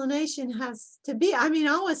cross-pollination has to be. I mean,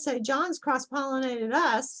 I always say John's cross-pollinated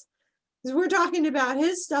us because we're talking about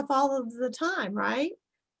his stuff all of the time, right?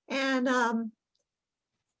 And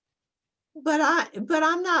but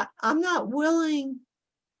I'm not willing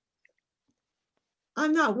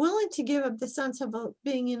to give up the sense of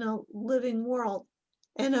being in a living world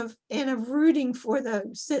and of rooting for the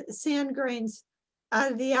sand grains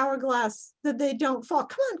out of the hourglass that they don't fall.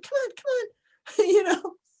 Come on. You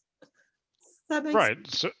know, that makes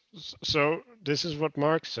Right. So this is what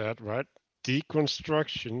Mark said, right?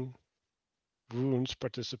 Deconstruction ruins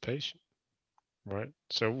participation, right?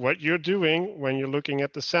 So what you're doing when you're looking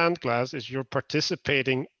at the sand glass is you're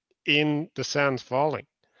participating in the sand falling.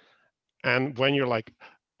 And when you're like,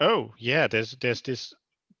 oh yeah, there's this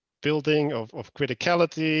building of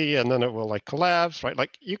criticality, and then it will like collapse, right?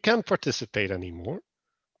 Like you can't participate anymore.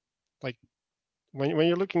 Like when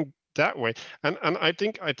you're looking that way, and I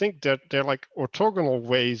think that they're like orthogonal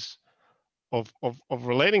ways of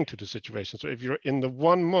relating to the situation. So if you're in the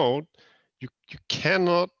one mode, you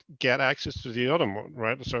cannot get access to the other mode,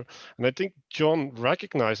 right? So, and I think John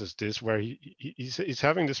recognizes this, where he's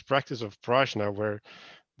having this practice of prajna, where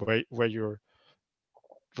you're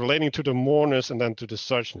relating to the moreness and then to the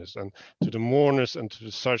suchness, and to the moreness and to the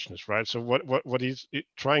suchness, right? So what he's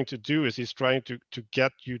trying to do is he's trying to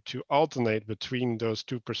get you to alternate between those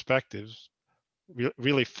two perspectives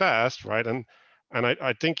really fast, right? And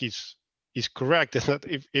I think he's correct in that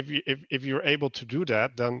if you're able to do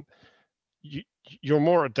that, then you're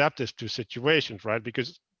more adaptive to situations, right?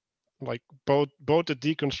 Because like both the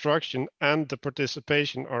deconstruction and the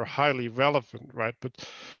participation are highly relevant, right? But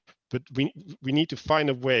we need to find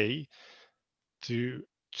a way to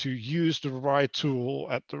use the right tool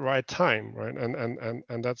at the right time, right?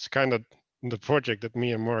 And that's kind of the project that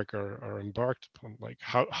me and Mark are embarked upon. Like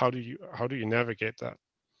how do you navigate that?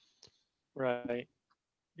 Right.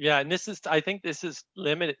 Yeah, and I think this is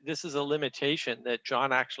limited. This is a limitation that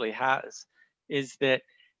John actually has, is that,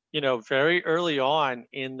 you know, very early on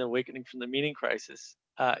in the Awakening from the Meaning Crisis,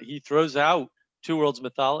 he throws out Two Worlds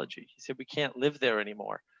mythology. He said we can't live there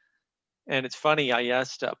anymore. And it's funny, I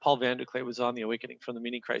asked Paul Vanderklay was on the Awakening from the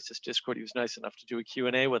Meaning Crisis Discord. He was nice enough to do a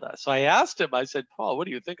Q&A with us. So I asked him, I said, Paul, what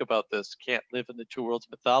do you think about this? Can't live in the Two Worlds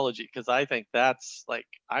mythology? Because I think that's like,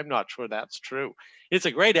 I'm not sure that's true. It's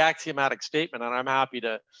a great axiomatic statement, and I'm happy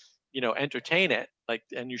to, you know, entertain it. Like,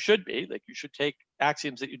 and you should be, like, you should take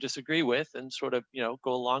axioms that you disagree with and sort of, you know,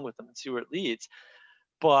 go along with them and see where it leads.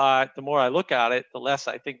 But the more I look at it, the less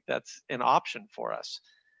I think that's an option for us.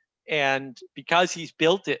 And because he's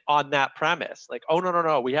built it on that premise, like, oh,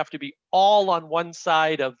 no, we have to be all on one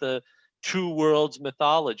side of the two worlds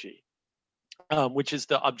mythology, which is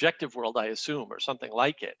the objective world, I assume, or something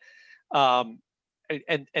like it. And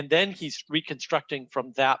then he's reconstructing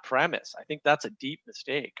from that premise. I think that's a deep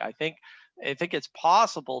mistake. I think it's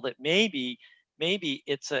possible that maybe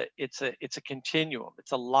it's a continuum,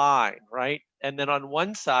 it's a line, right? And then on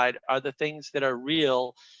one side are the things that are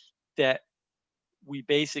real that we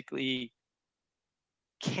basically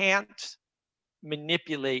can't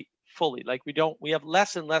manipulate fully. Like we have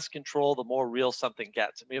less and less control the more real something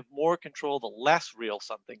gets, and we have more control the less real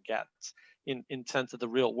something gets in sense of the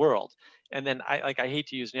real world. And then I hate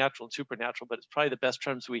to use natural and supernatural, but it's probably the best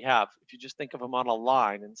terms we have if you just think of them on a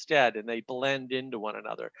line instead, and they blend into one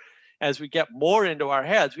another. As we get more into our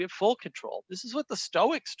heads, we have full control. This is what the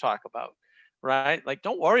Stoics talk about. right? Like,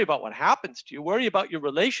 don't worry about what happens to you, worry about your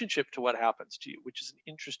relationship to what happens to you, which is an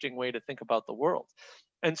interesting way to think about the world.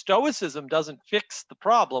 And Stoicism doesn't fix the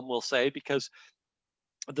problem, we'll say, because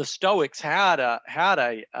the Stoics had a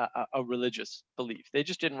religious belief. They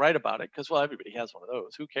just didn't write about it because, well, everybody has one of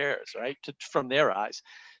those. Who cares, right? From their eyes,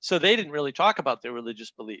 so they didn't really talk about their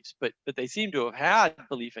religious beliefs. But they seem to have had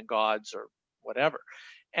belief in gods or whatever,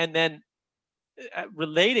 and then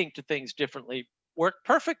relating to things differently worked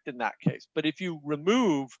perfect in that case. But if you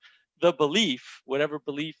remove the belief, whatever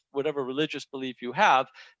religious belief you have,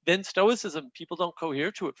 then Stoicism, people don't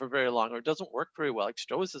cohere to it for very long, or it doesn't work very well. Like,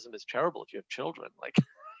 Stoicism is terrible if you have children. Like,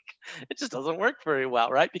 it just doesn't work very well,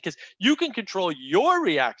 right? Because you can control your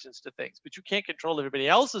reactions to things, but you can't control everybody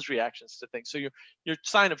else's reactions to things. So you're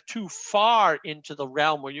kind of too far into the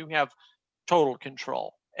realm where you have total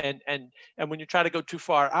control. And when you try to go too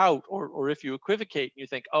far out, or if you equivocate and you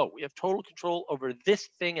think, oh, we have total control over this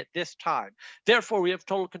thing at this time, therefore we have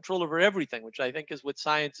total control over everything, which I think is what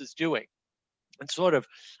science is doing, and sort of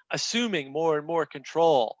assuming more and more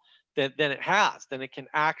control than it can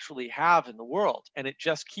actually have in the world. And it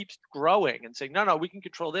just keeps growing and saying, no, we can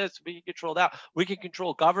control this, we can control that, we can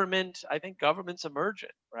control government. I think government's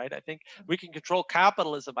emergent, right? I think we can control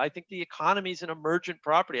capitalism. I think the economy is an emergent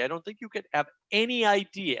property. I don't think you could have any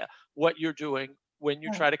idea what you're doing when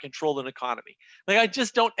you try to control an economy. Like, I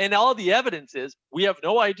just don't, and all the evidence is we have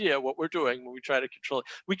no idea what we're doing when we try to control it.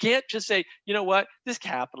 We can't just say, you know what, this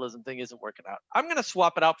capitalism thing isn't working out, I'm going to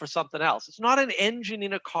swap it out for something else. It's not an engine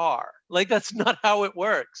in a car. Like, that's not how it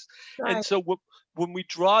works. Right. And so when we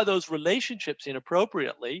draw those relationships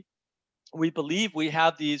inappropriately, we believe we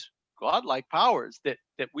have these godlike powers that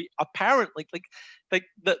we apparently, like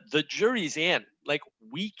the jury's in. Like,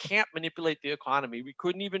 we can't manipulate the economy. We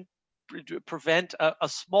couldn't even prevent a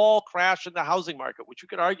small crash in the housing market, which you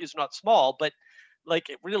could argue is not small, but like,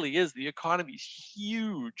 it really is. The economy is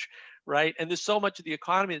huge, right? And there's so much of the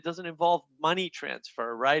economy that doesn't involve money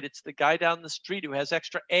transfer, right? It's the guy down the street who has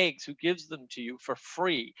extra eggs who gives them to you for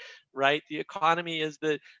free, right? The economy is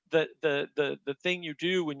the thing you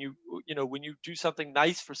do when you do something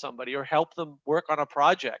nice for somebody or help them work on a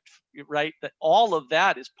project, right? That all of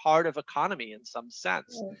that is part of economy in some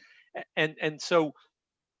sense. And so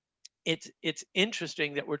it's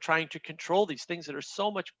interesting that we're trying to control these things that are so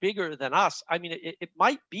much bigger than us. I mean, it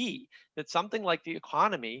might be that something like the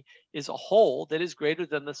economy is a whole that is greater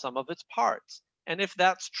than the sum of its parts. And if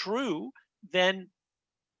that's true, then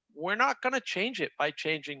we're not going to change it by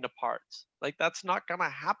changing the parts. Like, that's not going to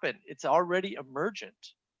happen. It's already emergent.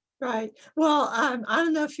 Right. Well, I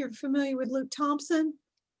don't know if you're familiar with Luke Thompson.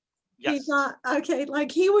 Yes. He's not, okay,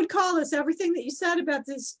 like, he would call this, everything that you said about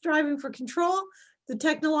this striving for control, the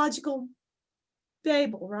technological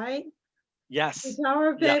Babel, right? Yes. The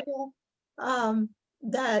Tower of Babel,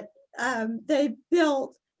 that they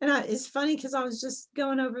built. And it's funny because I was just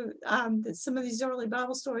going over some of these early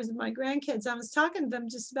Bible stories with my grandkids. I was talking to them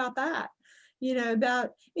just about that,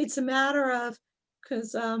 about it's a matter of,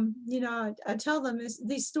 because, I tell them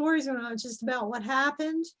these stories are not just about what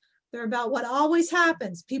happened. They're about what always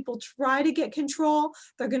happens. People try to get control.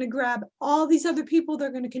 They're going to grab all these other people.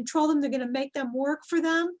 They're going to control them. They're going to make them work for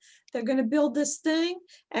them. They're going to build this thing,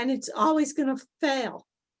 and it's always going to fail,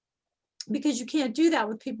 because you can't do that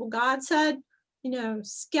with people. God said,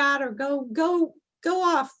 scatter, go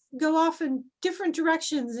off in different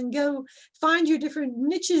directions, and go find your different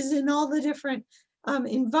niches in all the different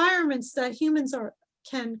environments that humans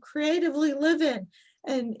can creatively live in.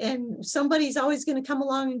 And somebody's always going to come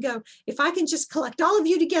along and go, if I can just collect all of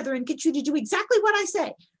you together and get you to do exactly what I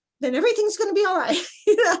say, then everything's going to be all right.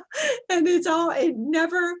 And it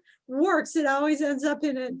never works. It always ends up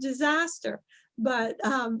in a disaster. But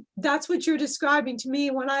that's what you're describing to me.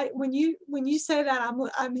 When you say that,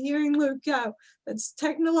 I'm hearing Luke go, that's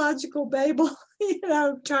technological Babel,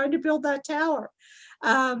 trying to build that tower.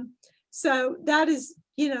 So that is,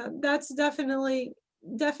 that's definitely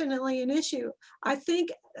an issue. I think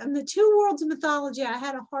in the two worlds of mythology, I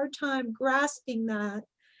had a hard time grasping that.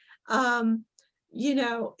 The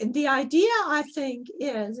idea, I think,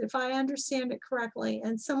 is, if I understand it correctly,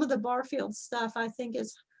 and some of the Barfield stuff, I think,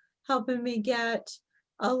 is helping me get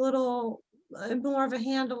a little more of a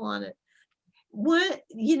handle on it.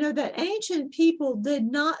 That ancient people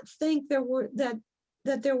did not think there were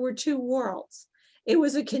two worlds. It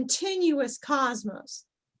was a continuous cosmos,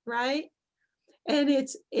 right? And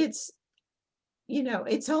it's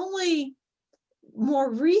only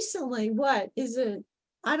more recently,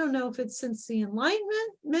 I don't know if it's since the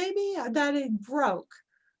Enlightenment, maybe, that it broke.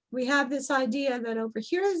 We have this idea that over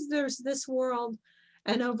here there's this world,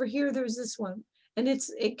 and over here there's this one. And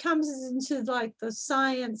it comes into like the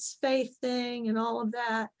science faith thing and all of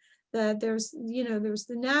that, that there's, you know, there's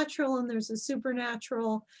the natural and there's the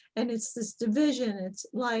supernatural, and it's this division. It's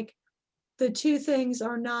like the two things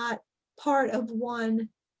are not part of one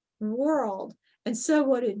world. And so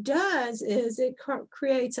what it does is it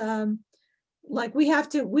creates like we have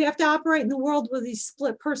to operate in the world with these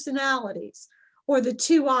split personalities, or the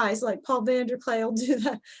two eyes, like Paul Vanderklay will do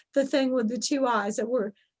the thing with the two eyes,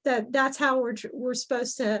 that's how we're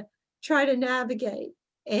supposed to try to navigate.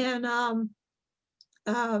 And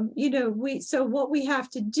you know, so what we have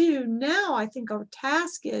to do now, I think our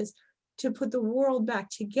task is to put the world back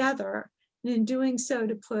together, and in doing so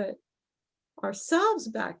to put ourselves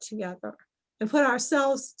back together and put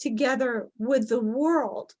ourselves together with the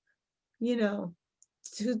world, you know,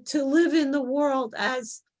 to live in the world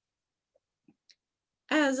as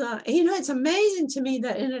you know, it's amazing to me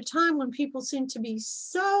that in a time when people seem to be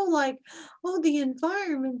so like, oh, the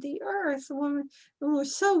environment, the earth, when we're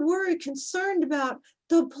so worried, concerned about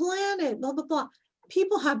the planet, blah, blah, blah,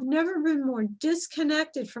 people have never been more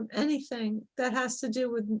disconnected from anything that has to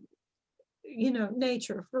do with, you know,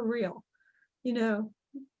 nature, for real. You know,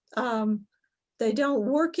 they don't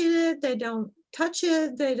work in it, they don't touch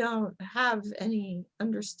it, they don't have any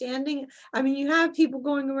understanding. I mean, you have people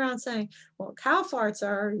going around saying, well, cow farts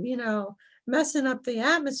are, you know, messing up the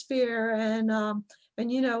atmosphere, and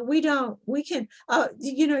you know, we can,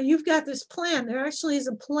 you know, you've got this plan. There actually is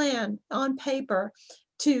a plan on paper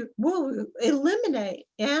to eliminate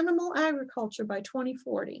animal agriculture by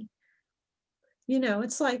 2040. You know,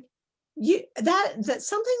 it's like that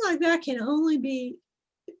something like that can only be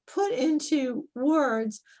put into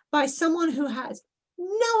words by someone who has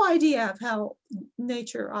no idea of how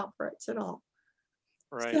nature operates at all.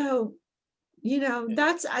 Right. So, you know,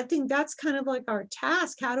 I think that's kind of like our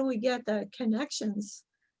task. How do we get the connections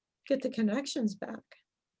back?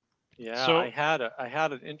 Yeah, So I had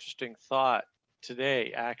an interesting thought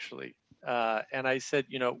today, actually, and I said,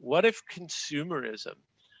 you know, what if consumerism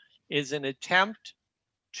is an attempt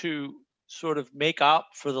to sort of make up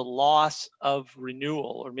for the loss of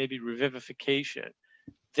renewal or maybe revivification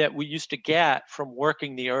that we used to get from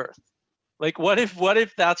working the earth? Like, what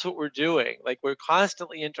if that's what we're doing? Like, we're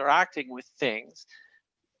constantly interacting with things,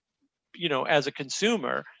 you know, as a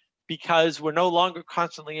consumer, because we're no longer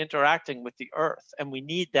constantly interacting with the earth, and we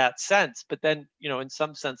need that sense. But then, you know, in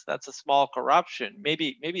some sense, that's a small corruption.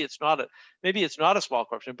 Maybe it's not a small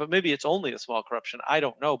corruption, but maybe it's only a small corruption. I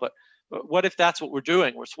don't know. But what if that's what we're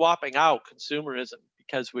doing? We're swapping out consumerism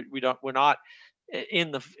because we're not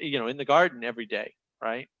in the, you know, in the garden every day,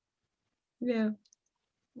 right? Yeah.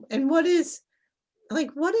 And what is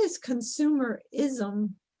consumerism?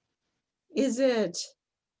 Is it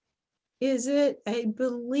a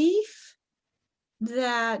belief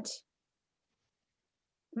that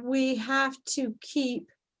we have to keep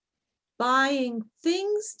buying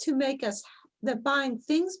things to make us, that buying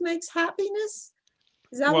things makes happiness?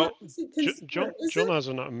 Is that well, what John has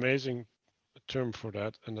an amazing term for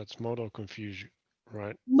that, and that's modal confusion,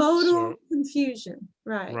 right? modal So confusion,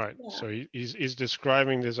 right? right. Yeah. So he's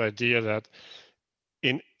describing this idea that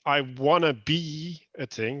I want to be a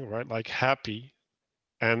thing, right? Like happy.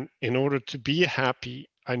 And in order to be happy,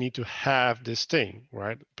 I need to have this thing,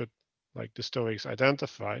 right? But like the Stoics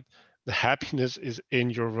identified, the happiness is in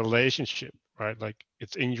your relationship, right? Like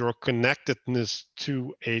it's in your connectedness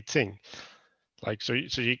to a thing. Like so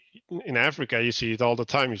you, in Africa, you see it all the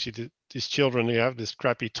time. You see these children who have these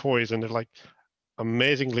crappy toys, and they're like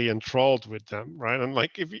amazingly enthralled with them, right? And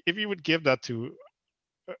like if you would give that to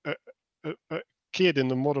a kid in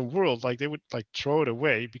the modern world, like they would like throw it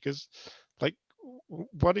away, because like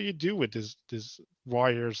what do you do with this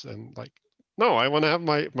wires, and like, no, I want to have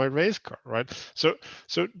my race car, right? So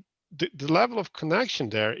the level of connection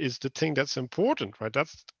there is the thing that's important, right?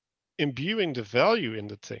 That's imbuing the value in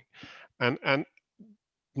the thing, and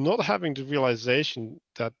not having the realization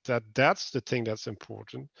that that's the thing that's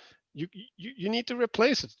important. You need to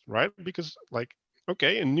replace it, right? Because like,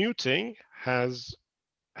 okay, a new thing has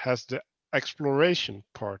the exploration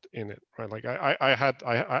part in it, right? Like I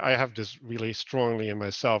have this really strongly in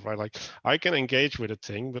myself, right? Like I can engage with a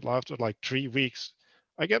thing, but after like 3 weeks,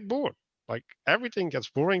 I get bored. Like everything gets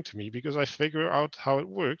boring to me because I figure out how it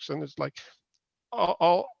works, and it's like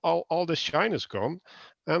all the shine is gone,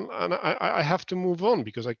 and I have to move on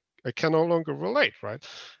because I can no longer relate, right?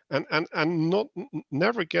 And not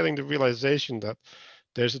never getting the realization that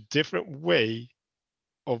there's a different way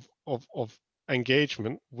of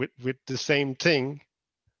engagement with the same thing.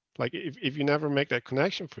 Like if you never make that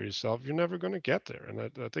connection for yourself, you're never going to get there, and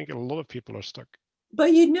I think a lot of people are stuck.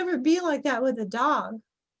 But you'd never be like that with a dog.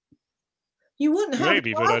 You wouldn't have.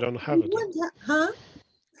 Maybe, but I don't have you it. wouldn't huh?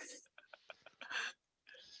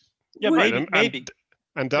 Yeah, Would- Right, maybe.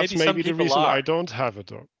 and that's Maybe some maybe the people reason I are. don't have a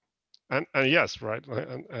dog. And yes, right,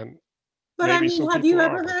 and But I maybe mean, some have you people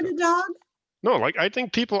ever are like had that. a dog? No, like I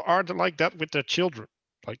think people are like that with their children.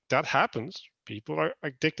 Like that happens. People are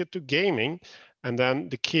addicted to gaming, and then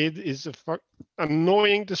the kid is a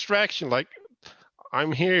annoying distraction. Like,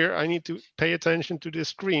 I'm here, I need to pay attention to the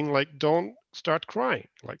screen. Like, don't start crying.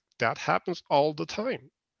 Like that happens all the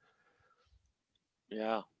time.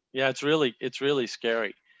 Yeah. Yeah, it's really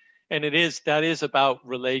scary. And that is about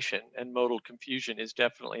relation, and modal confusion is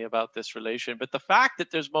definitely about this relation. But the fact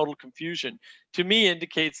that there's modal confusion to me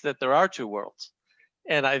indicates that there are two worlds.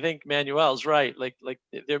 And I think Manuel's right. Like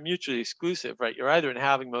they're mutually exclusive, right? You're either in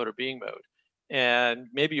having mode or being mode. And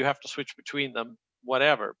maybe you have to switch between them,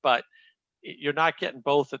 whatever, but you're not getting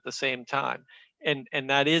both at the same time. And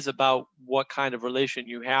that is about what kind of relation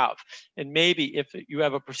you have. And maybe if you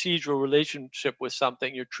have a procedural relationship with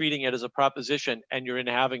something, you're treating it as a proposition and you're in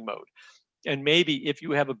having mode. And maybe if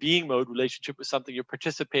you have a being mode relationship with something, you're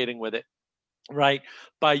participating with it, right?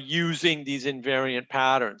 By using these invariant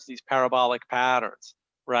patterns, these parabolic patterns,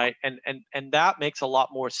 right? And that makes a lot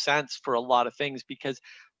more sense for a lot of things, because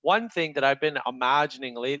one thing that I've been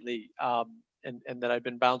imagining lately, and that I've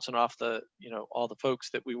been bouncing off all the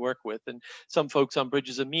folks that we work with, and some folks on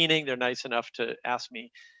Bridges of Meaning, they're nice enough to ask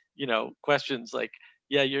me, questions like,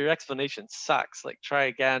 yeah, your explanation sucks, like try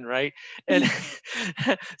again, right? And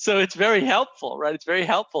so it's very helpful, right? It's very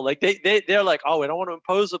helpful. Like they're like, oh, I don't want to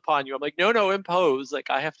impose upon you. I'm like, no, impose.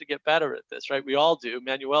 Like, I have to get better at this, right? We all do.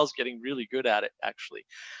 Manuel's getting really good at it, actually.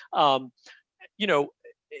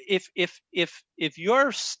 If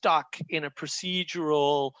you're stuck in a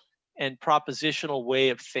procedural and propositional way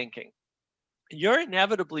of thinking, you're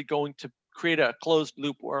inevitably going to create a closed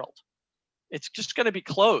loop world. It's just going to be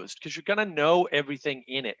closed because you're going to know everything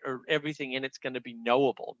in it, or everything in it's going to be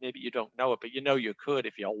knowable. Maybe you don't know it, but you could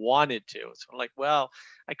if you wanted to. It's sort of like, well,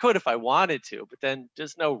 I could if I wanted to, but then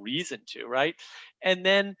there's no reason to, right? And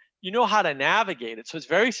then you know how to navigate it. So it's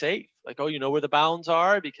very safe. Like, oh, you know where the bounds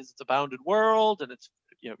are because it's a bounded world, and it's,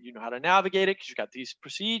 you know how to navigate it because you got these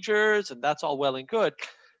procedures, and that's all well and good.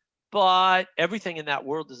 But everything in that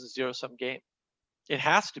world is a zero-sum game. It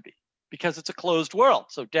has to be, because it's a closed world.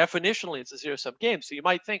 So definitionally, it's a zero-sum game. So you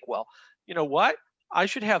might think, well, you know what? I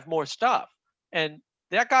should have more stuff. And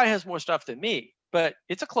that guy has more stuff than me, but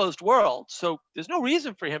it's a closed world. So there's no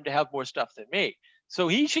reason for him to have more stuff than me. So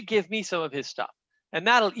he should give me some of his stuff. And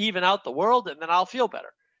that'll even out the world, and then I'll feel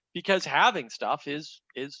better. Because having stuff is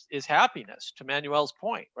happiness, to Manuel's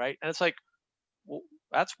point, right? And it's like, well,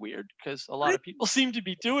 that's weird, because a lot of people seem to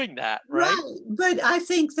be doing that, right? But I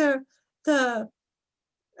think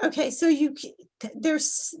okay, so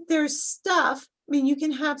there's stuff. I mean, you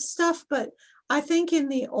can have stuff, but I think in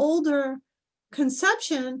the older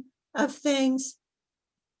conception of things,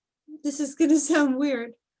 this is going to sound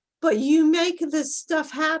weird, but you make this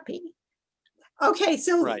stuff happy. Okay,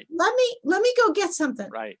 so Right. let me go get something.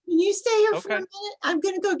 Right. Can you stay here for a Okay. minute? I'm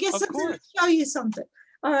going to go get Of something course. and show you something.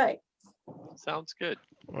 All right. Sounds good.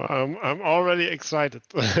 Well, I'm already excited.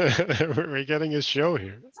 We're getting a show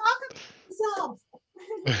here. Talk about yourself.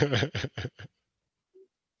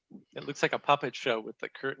 It looks like a puppet show with the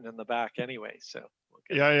curtain in the back anyway. So we'll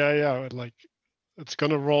get Yeah. Like, it's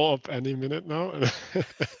gonna roll up any minute now.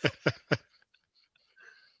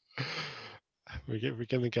 We're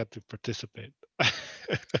gonna get to participate.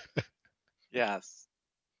 Yes.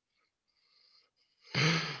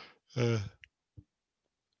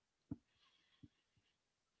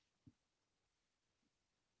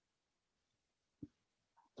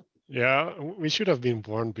 Yeah, we should have been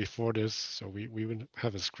born before this, so we would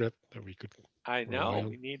have a script that we could. I know. Rely on.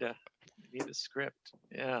 We need a script.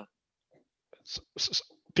 Yeah.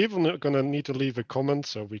 People are gonna need to leave a comment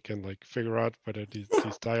so we can like figure out whether these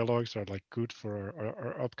dialogues are like good for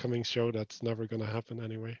our upcoming show. That's never gonna happen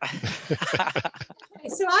anyway. Okay,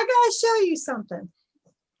 so I gotta show you something.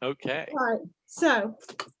 Okay. All right, so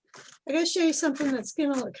I gotta show you something that's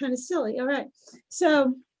gonna look kind of silly. All right,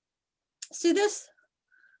 so see this?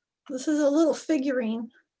 This is a little figurine.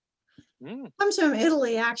 Comes from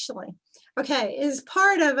Italy, actually. Okay, is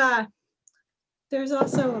part of there's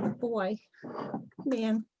also a boy,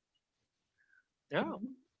 man. Yeah.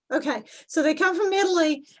 Okay, so they come from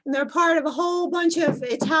Italy, and they're part of a whole bunch of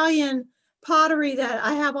Italian pottery that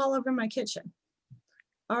I have all over my kitchen.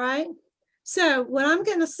 All right, so what I'm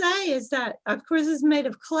going to say is that, of course, it's made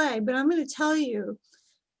of clay, but I'm going to tell you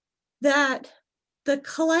that the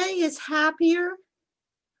clay is happier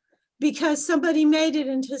because somebody made it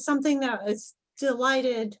into something that is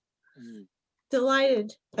delighted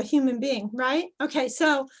delighted a human being, right? Okay,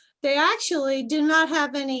 so they actually did not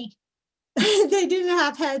have any, they didn't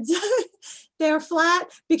have heads. They're flat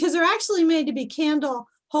because they're actually made to be candle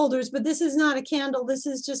holders, but this is not a candle, this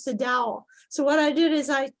is just a dowel. So what I did is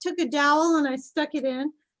I took a dowel and I stuck it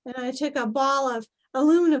in, and I took a ball of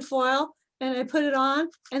aluminum foil and I put it on,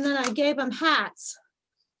 and then I gave them hats.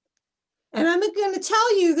 And I'm going to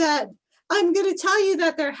tell you that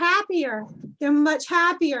they're happier. They're much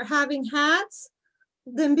happier having hats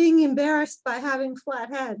than being embarrassed by having flat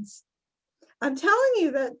heads. I'm telling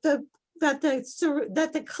you that the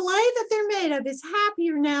clay that they're made of is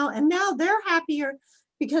happier now, and now they're happier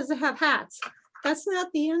because they have hats. That's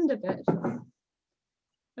not the end of it.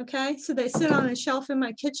 Okay, so they sit on a shelf in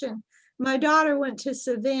my kitchen. My daughter went to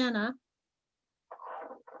Savannah.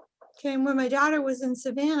 Okay, and when my daughter was in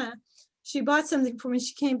Savannah, she bought something for me.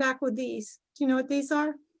 She came back with these. Do you know what these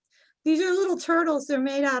are? These are little turtles. They're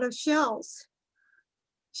made out of shells.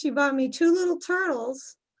 She bought me 2 little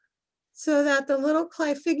turtles so that the little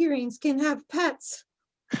clay figurines can have pets.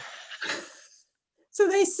 So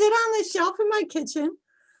they sit on the shelf in my kitchen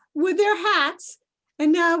with their hats,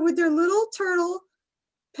 and now with their little turtle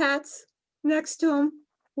pets next to them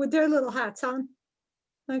with their little hats on.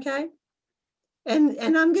 Okay.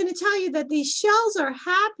 And I'm going to tell you that these shells are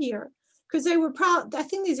happier because they were I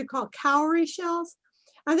think these are called cowrie shells.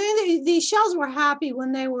 I think these shells were happy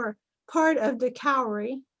when they were part of the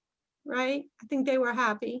cowrie, right? I think they were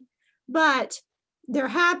happy, but they're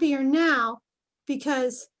happier now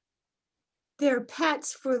because they're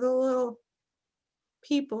pets for the little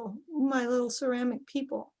people, my little ceramic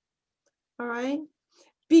people. All right.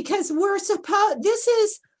 Because we're supposed, this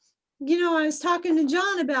is, you know, I was talking to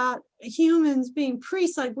John about humans being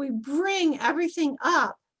priests, like we bring everything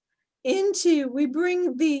up into, we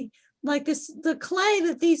bring the, like this, the clay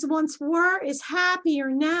that these once were is happier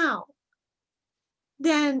now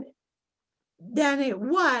than it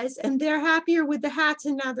was. And they're happier with the hats,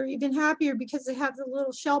 and now they're even happier because they have the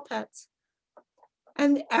little shell pets.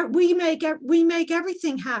 And we make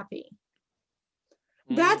everything happy.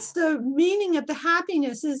 That's the meaning of the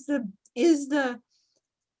happiness,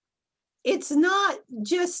 it's not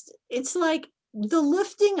just, it's like the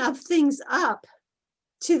lifting of things up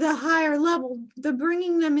to the higher level, the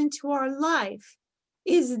bringing them into our life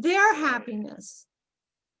is their happiness.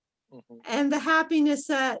 Mm-hmm. And the happiness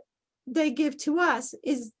that they give to us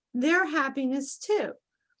is their happiness too.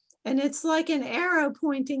 And it's like an arrow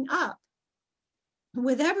pointing up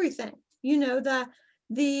with everything. You know,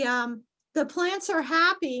 the plants are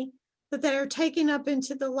happy that they are taken up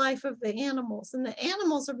into the life of the animals, and the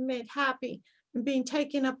animals are made happy and being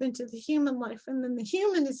taken up into the human life, and then the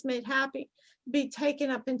human is made happy being taken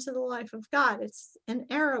up into the life of God. It's an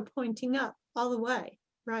arrow pointing up all the way,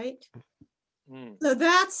 right? So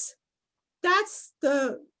that's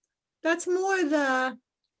more the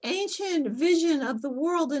ancient vision of the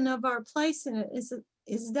world and of our place in it,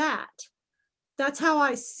 is that. That's how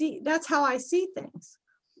I see things.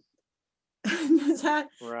 Does that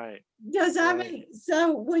right make,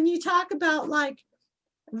 so when you talk about, like,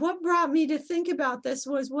 what brought me to think about this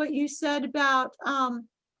was what you said about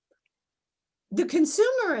the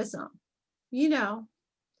consumerism, you know.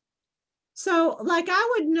 So like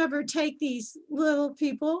I would never take these little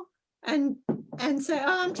people and say,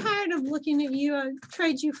 oh, I'm tired of looking at you, I'll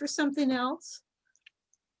trade you for something else.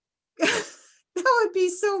 That would be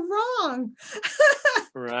so wrong.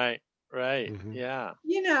 right Mm-hmm. Yeah,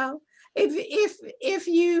 You know, if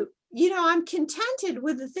you know, I'm contented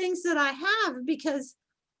with the things that I have, because,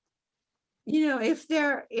 you know, if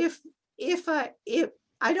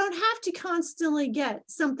I don't have to constantly get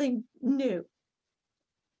something new,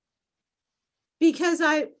 because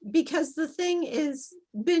the thing is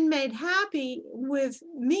been made happy with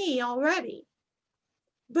me already.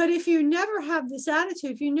 But if you never have this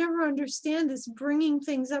attitude, if you never understand this bringing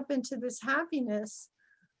things up into this happiness,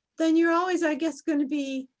 then you're always, I guess, going to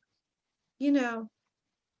be, you know,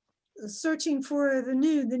 searching for the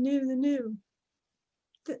new.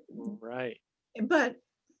 right. But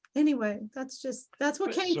anyway, that's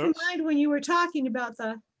what came to mind when you were talking about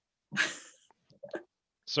the.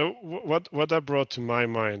 So what that brought to my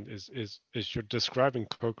mind is you're describing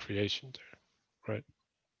co-creation there, right?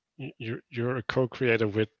 You're a co-creator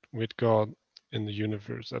with God in the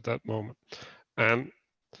universe at that moment, and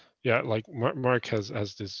yeah, like Mark has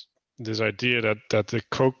this idea that the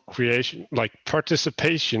co-creation, like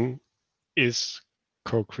participation, is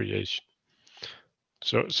co-creation.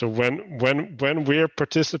 So when we're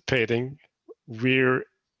participating, we're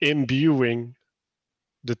imbuing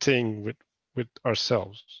the thing with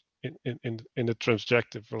ourselves in the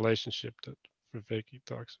transjective relationship that Viveki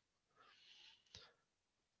talks.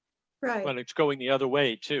 Right. when it's going the other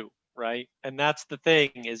way too, right? And that's the thing,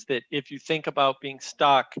 is that if you think about being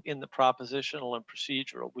stuck in the propositional and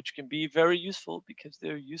procedural, which can be very useful because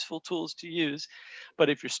they're useful tools to use, but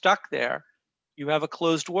if you're stuck there, you have a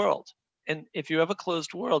closed world. And if you have a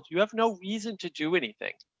closed world, you have no reason to do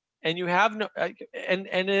anything. And you have no, and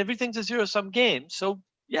everything's a zero-sum game. So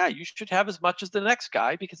yeah, you should have as much as the next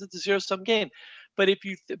guy because it's a zero-sum game. But if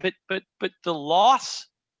you, but the loss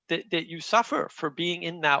that you suffer for being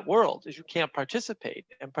in that world is you can't participate,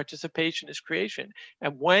 and participation is creation.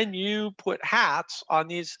 And when you put hats on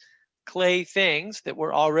these clay things that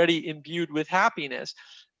were already imbued with happiness,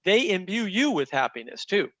 they imbue you with happiness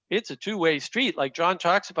too. It's a two-way street, like John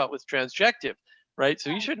talks about with transjective, right? So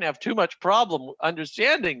you shouldn't have too much problem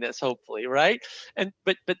understanding this, hopefully, right? And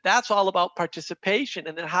but that's all about participation.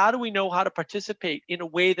 And then how do we know how to participate in a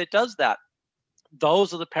way that does that?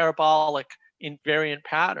 Those are the parabolic invariant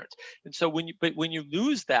patterns. And so when you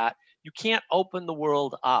lose that, you can't open the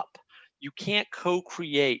world up. You can't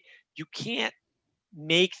co-create. You can't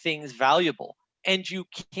make things valuable. And you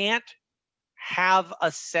can't have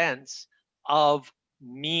a sense of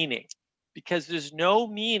meaning, because there's no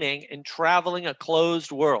meaning in traveling a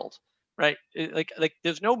closed world, right? Like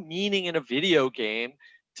there's no meaning in a video game.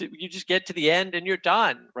 You just get to the end and you're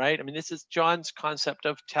done, right? I mean, this is John's concept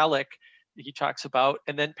of telic he talks about,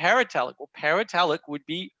 and then paratelic. Well, paratelic would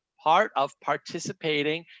be part of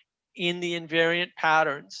participating in the invariant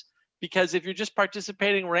patterns, because if you're just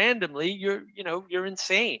participating randomly, you're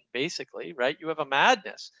insane, basically, right? You have a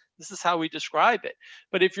madness. This is how we describe it.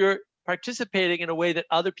 But if you're participating in a way that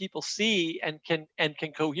other people see and can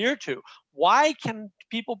cohere to, why can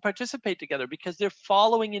people participate together? Because they're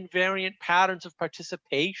following invariant patterns of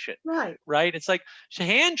participation. Right? It's like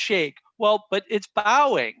handshake. Well, but it's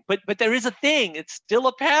bowing. But there is a thing. It's still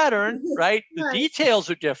a pattern, right? The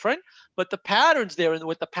details are different, but the pattern's there. And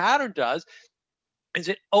what the pattern does is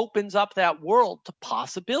it opens up that world to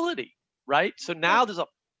possibility, right? So now there's a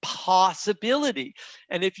possibility.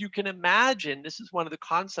 And if you can imagine, this is one of the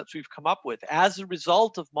concepts we've come up with as a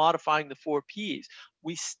result of modifying the 4 Ps.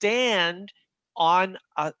 We stand on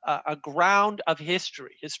a ground of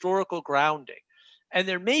history, historical grounding. And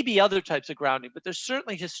there may be other types of grounding, but there's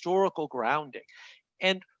certainly historical grounding.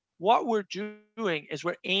 And what we're doing is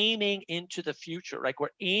we're aiming into the future, like we're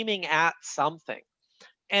aiming at something.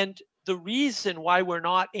 And the reason why we're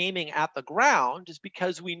not aiming at the ground is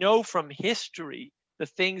because we know from history the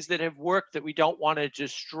things that have worked that we don't want to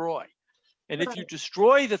destroy. And if you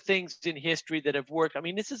destroy the things in history that have worked, I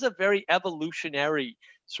mean, this is a very evolutionary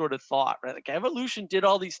sort of thought, right? Like evolution did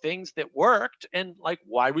all these things that worked, and like,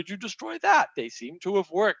 why would you destroy that? They seem to have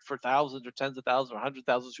worked for thousands or tens of thousands or hundreds of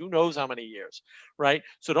thousands, who knows how many years, right?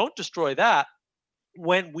 So don't destroy that.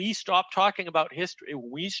 When we stop talking about history,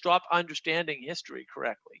 when we stop understanding history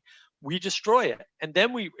correctly, we destroy it. And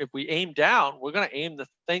then if we aim down, we're going to aim the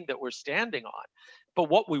thing that we're standing on. But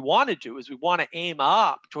what we want to do is we want to aim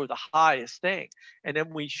up toward the highest thing. And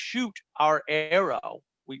then we shoot our arrow.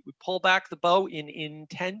 We pull back the bow in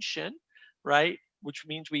intention, right? Which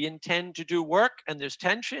means we intend to do work, and there's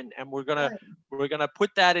tension, and we're gonna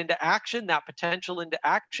put that into action, that potential into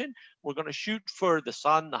action. We're gonna shoot for the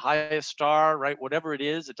sun, the highest star, right? Whatever it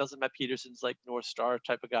is, it doesn't matter. Peterson's like North Star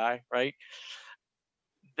type of guy, right?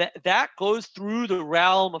 That goes through the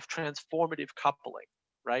realm of transformative coupling,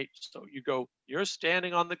 right? So you're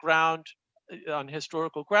standing on the ground, on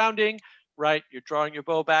historical grounding, right? You're drawing your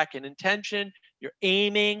bow back in intention. You're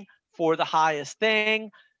aiming for the highest thing.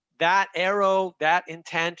 That arrow, that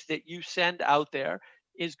intent that you send out there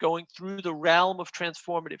is going through the realm of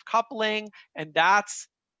transformative coupling, and that's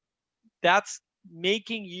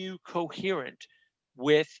making you coherent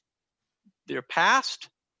with your past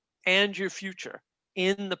and your future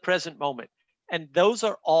in the present moment. And those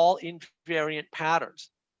are all invariant patterns.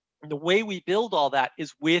 And the way we build all that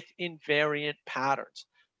is with invariant patterns.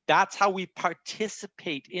 That's how we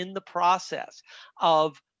participate in the process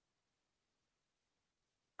of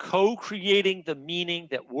co-creating the meaning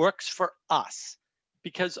that works for us.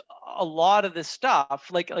 Because a lot of this stuff,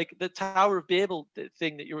 like the Tower of Babel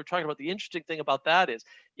thing that you were talking about, the interesting thing about that is,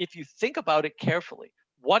 if you think about it carefully,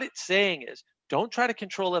 what it's saying is, don't try to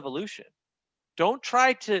control evolution. Don't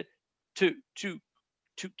try to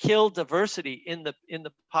kill diversity in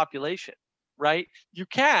the population, right? You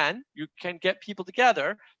can get people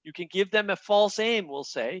together. You can give them a false aim, we'll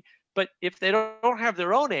say. But if they don't have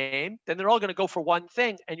their own aim, then they're all going to go for one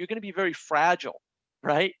thing, and you're going to be very fragile,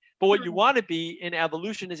 right? But what you want to be in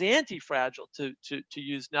evolution is anti-fragile, to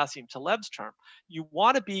use Nassim Taleb's term. You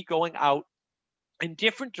want to be going out in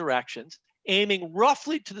different directions aiming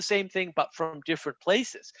roughly to the same thing, but from different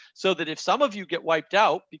places. So that if some of you get wiped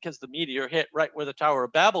out because the meteor hit right where the Tower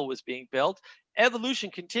of Babel was being built, evolution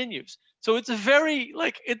continues. So it's a very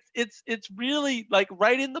like it's really like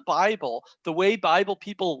right in the Bible, the way Bible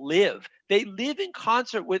people live. They live in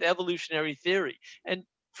concert with evolutionary theory. And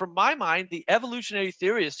from my mind, the evolutionary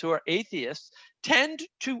theorists who are atheists tend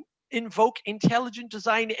to invoke intelligent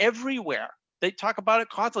design everywhere. They talk about it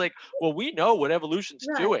constantly, like, well, we know what evolution's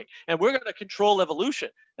Right. doing, and we're going to control evolution.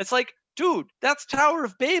 It's like, dude, that's Tower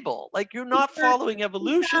of Babel. Like, you're not Exactly. following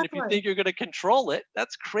evolution if you Exactly. think you're going to control it.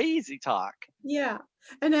 That's crazy talk. Yeah.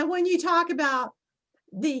 And then when you talk about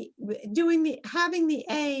having the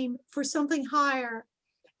aim for something higher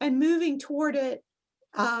and moving toward it,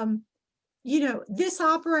 this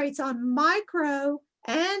operates on micro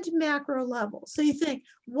and macro levels. So you think,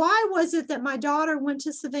 why was it that my daughter went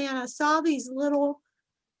to Savannah, saw these little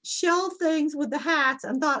shell things with the hats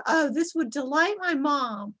and thought, oh, this would delight my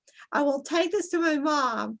mom. I will take this to my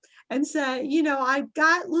mom and say, I've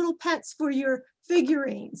got little pets for your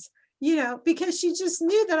figurines, because she just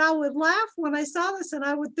knew that I would laugh when I saw this and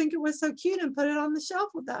I would think it was so cute and put it on the shelf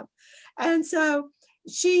with them. And so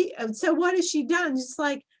what has she done? Just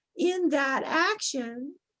like in that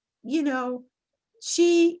action,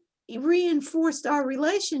 she reinforced our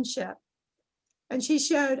relationship. And she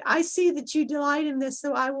showed, I see that you delight in this,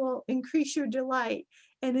 so I will increase your delight.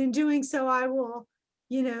 And in doing so, I will,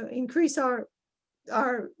 increase the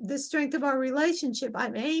strength of our relationship.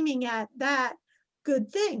 I'm aiming at that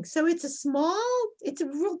good thing. So it's a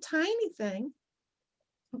real tiny thing,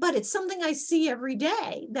 but it's something I see every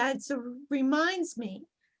day that reminds me,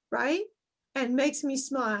 right? And makes me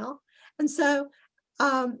smile. And so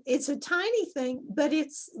it's a tiny thing, but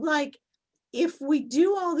it's like, if we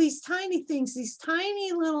do all these tiny things, these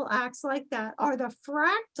tiny little acts like that are the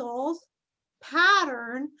fractal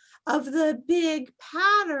pattern of the big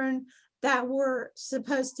pattern that we're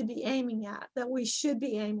supposed to be aiming at, that we should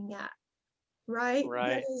be aiming at, right?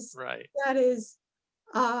 Right. That is,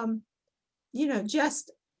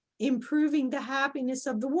 just improving the happiness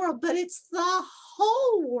of the world, but it's the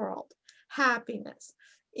whole world happiness,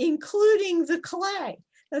 including the clay.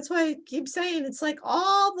 That's why I keep saying it's like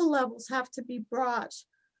all the levels have to be brought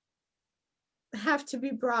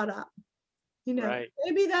up. Right.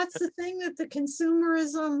 Maybe that's the thing that the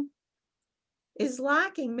consumerism is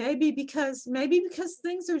lacking. Maybe because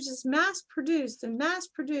things are just mass produced and mass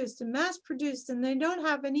produced and mass produced, and they don't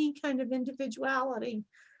have any kind of individuality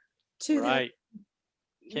to them. Right.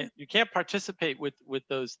 You can't participate with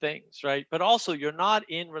those things, right? But also, you're not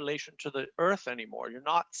in relation to the earth anymore. You're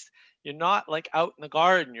not like out in the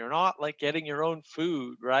garden. You're not like getting your own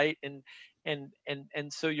food, right? And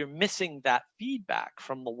so you're missing that feedback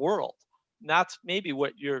from the world. And that's maybe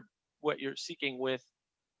what you're seeking with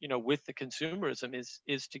with the consumerism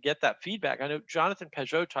is to get that feedback. I know Jonathan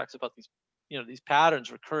Pageau talks about these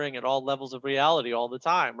patterns recurring at all levels of reality all the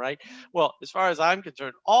time, right? Well, as far as I'm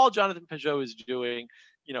concerned, all Jonathan Pageau is doing,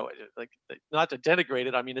 like, not to denigrate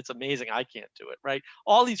it, I mean, it's amazing, I can't do it, right?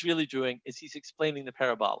 All he's really doing is he's explaining the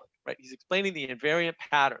parabolic, right? He's explaining the invariant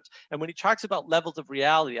patterns. And when he talks about levels of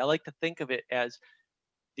reality, I like to think of it as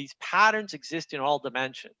these patterns exist in all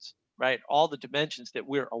dimensions, right? All the dimensions that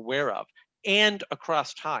we're aware of and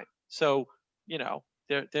across time. So,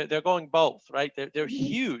 they're going both, right? They're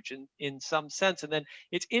huge in some sense. And then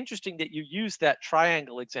it's interesting that you use that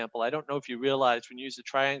triangle example. I don't know if you realized when you use the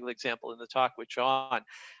triangle example in the talk with John,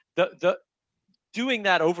 the doing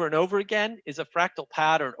that over and over again is a fractal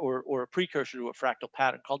pattern or a precursor to a fractal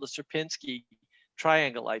pattern called the Sierpinski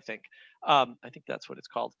triangle, I think. I think that's what it's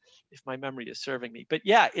called, if my memory is serving me. But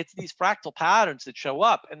yeah, it's these fractal patterns that show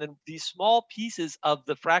up, and then these small pieces of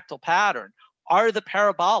the fractal pattern are the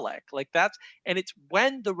parabolic. And it's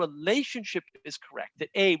when the relationship is correct that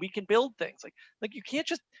we can build things. Like you can't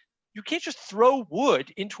just throw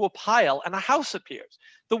wood into a pile and a house appears.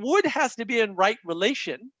 The wood has to be in right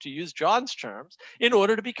relation, to use John's terms, in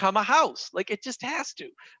order to become a house. Like, it just has to,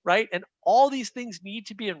 right? And all these things need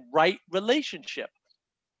to be in right relationship.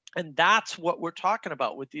 And that's what we're talking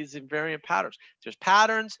about with these invariant patterns. There's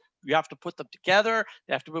patterns, you have to put them together,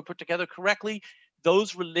 they have to be put together correctly.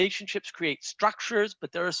 Those relationships create structures,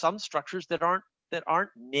 but there are some structures that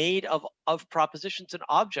aren't made of propositions and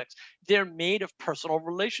objects. They're made of personal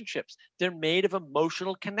relationships. They're made of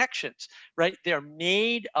emotional connections, right? They're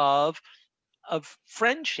made of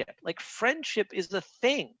friendship. Like, friendship is a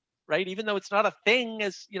thing, right? Even though it's not a thing,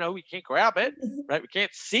 as we can't grab it, right? We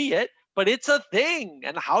can't see it, but it's a thing.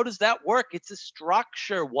 And how does that work? It's a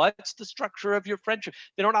structure. What's the structure of your friendship?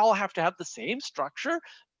 They don't all have to have the same structure,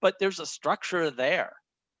 but there's a structure there.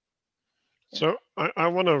 So I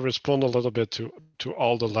want to respond a little bit to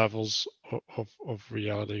all the levels of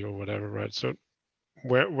reality or whatever, right? So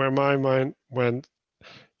where my mind went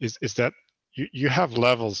is that you have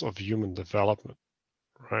levels of human development,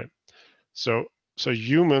 right? So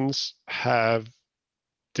humans have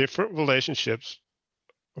different relationships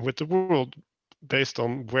with the world based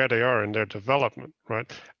on where they are in their development,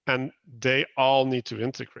 right? And they all need to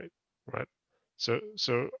integrate, right? So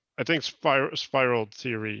I think spiral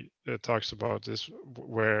theory talks about this,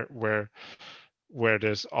 where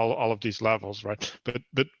there's all of these levels, right?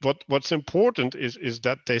 But what's important is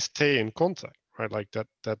that they stay in contact, right? Like that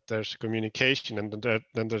there's communication, and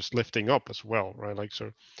then there's lifting up as well, right? Like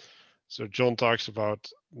so John talks about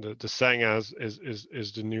the Sangha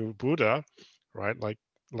is the new Buddha, right?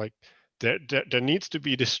 Like there needs to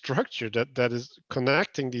be the structure that is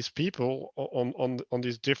connecting these people on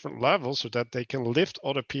these different levels so that they can lift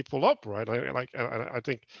other people up, right? I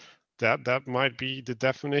think that might be the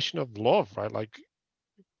definition of love, right? Like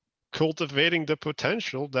cultivating the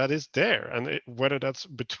potential that is there, and whether that's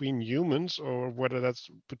between humans or whether that's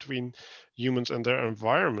between humans and their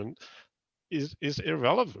environment is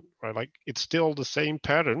irrelevant, right? Like it's still the same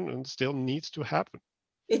pattern and still needs to happen.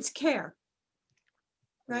 It's care,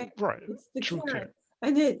 right? Right. It's the True care.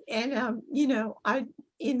 care. You know,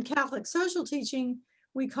 in Catholic social teaching,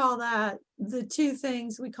 we call that the two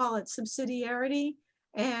things, we call it subsidiarity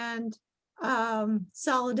and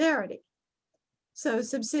solidarity. So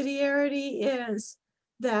subsidiarity is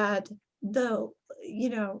that you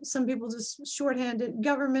know, some people just shorthanded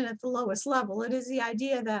government at the lowest level. It is the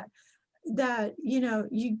idea that you know,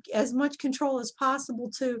 you as much control as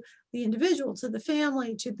possible to the individual, to the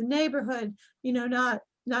family, to the neighborhood, you know,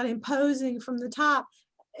 not imposing from the top,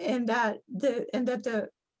 and that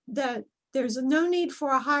there's no need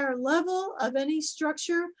for a higher level of any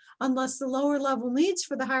structure unless the lower level needs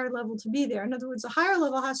for the higher level to be there. In other words, the higher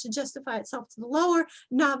level has to justify itself to the lower,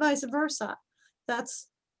 not vice versa. That's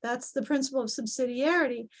the principle of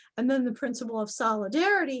subsidiarity. And then the principle of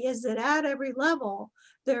solidarity is that at every level,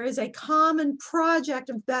 there is a common project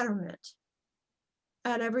of betterment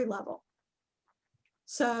at every level.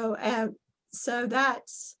 So, so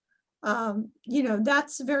that's, you know,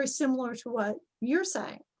 that's very similar to what you're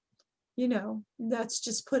saying. You know, that's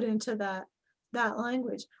just put into that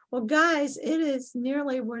language. Well, guys,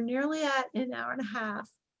 we're nearly at an hour and a half.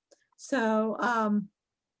 So,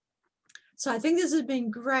 so I think this has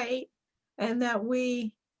been great, and that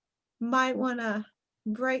we might want to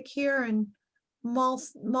break here and mull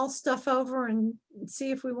stuff over and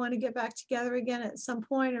see if we want to get back together again at some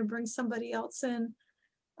point, or bring somebody else in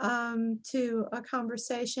to a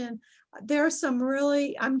conversation. There's some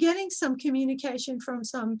I'm getting some communication from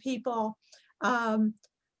some people.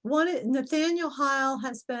 Nathaniel Heil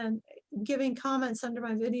has been giving comments under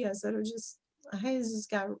my videos that are just, hey, this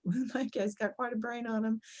guy, that guy's got quite a brain on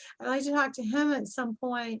him. I'd like to talk to him at some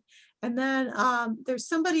point. And then there's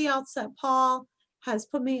somebody else that Paul has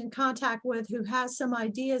put me in contact with who has some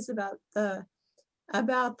ideas about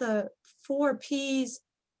the 4 Ps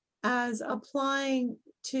as applying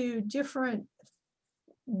to different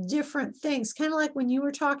things. Kind of like when you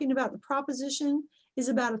were talking about the proposition is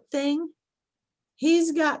about a thing.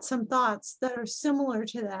 He's got some thoughts that are similar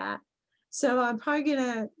to that. So I'm probably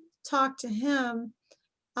gonna talk to him.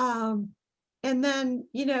 And then,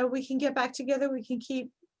 you know, we can get back together. We can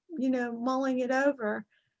keep, you know, mulling it over.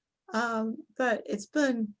 But it's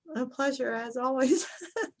been a pleasure as always.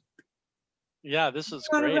 Yeah, this was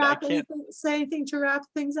You want to great. say anything to wrap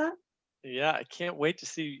things up? Yeah, I can't wait to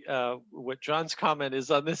see what John's comment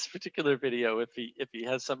is on this particular video. If he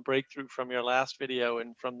has some breakthrough from your last video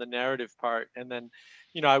and from the narrative part, and then,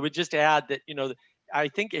 you know, I would just add that, you know, I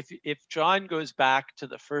think if John goes back to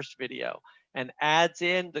the first video and adds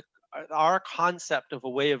in our concept of a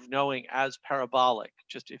way of knowing as parabolic,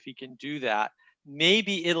 just if he can do that,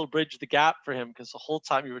 maybe it'll bridge the gap for him, because the whole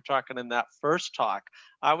time you were talking in that first talk,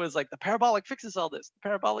 I was like, the parabolic fixes all this. The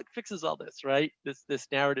parabolic fixes all this, right? This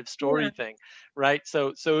narrative story thing, right?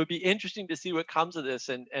 So it'd be interesting to see what comes of this.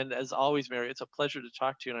 And as always, Mary, it's a pleasure to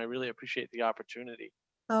talk to you, and I really appreciate the opportunity.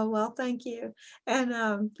 Oh, well, thank you.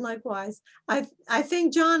 And likewise, I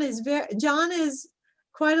think John is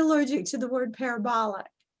quite allergic to the word parabolic,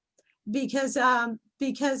 because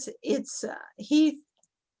it's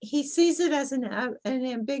he sees it as an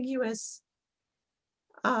ambiguous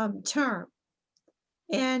term,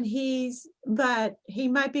 and but he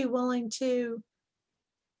might be willing to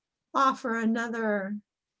offer another,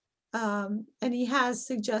 and he has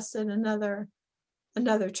suggested another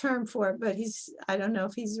term for it, but I don't know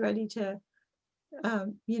if he's ready to,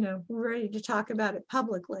 you know, ready to talk about it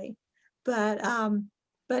publicly. But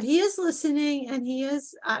but he is listening, and he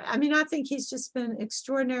is, I mean, I think he's just been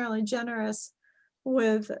extraordinarily generous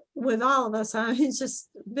with all of us. It's just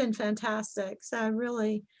been fantastic. So I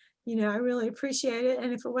really, I really appreciate it.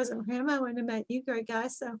 And if it wasn't for him, I wouldn't have met you great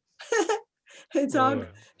guys. So it's all Yeah.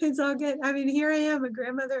 it's all good. I mean, here I am, a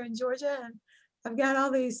grandmother in Georgia, and I've got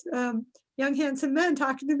all these young handsome men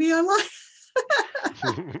talking to me online.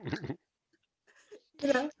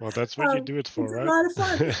 Well, that's what you do it for, it's right? a lot of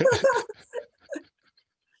fun.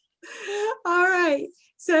 All right.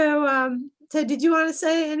 So so did you want to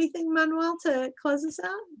say anything, Manuel, to close us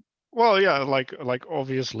out? Well, yeah, like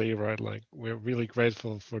obviously, right? Like we're really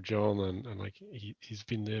grateful for John, and like he's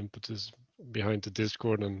been the impetus behind the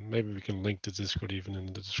Discord, and maybe we can link the Discord even in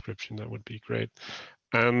the description. That would be great.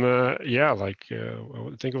 And yeah, like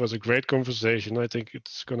I think it was a great conversation. I think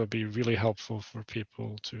it's going to be really helpful for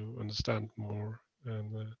people to understand more.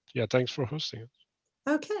 And yeah, thanks for hosting it.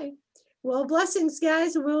 Okay. Well, blessings,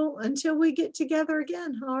 guys. Until we get together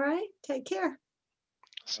again. All right. Take care.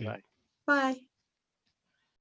 See you. Bye. Bye.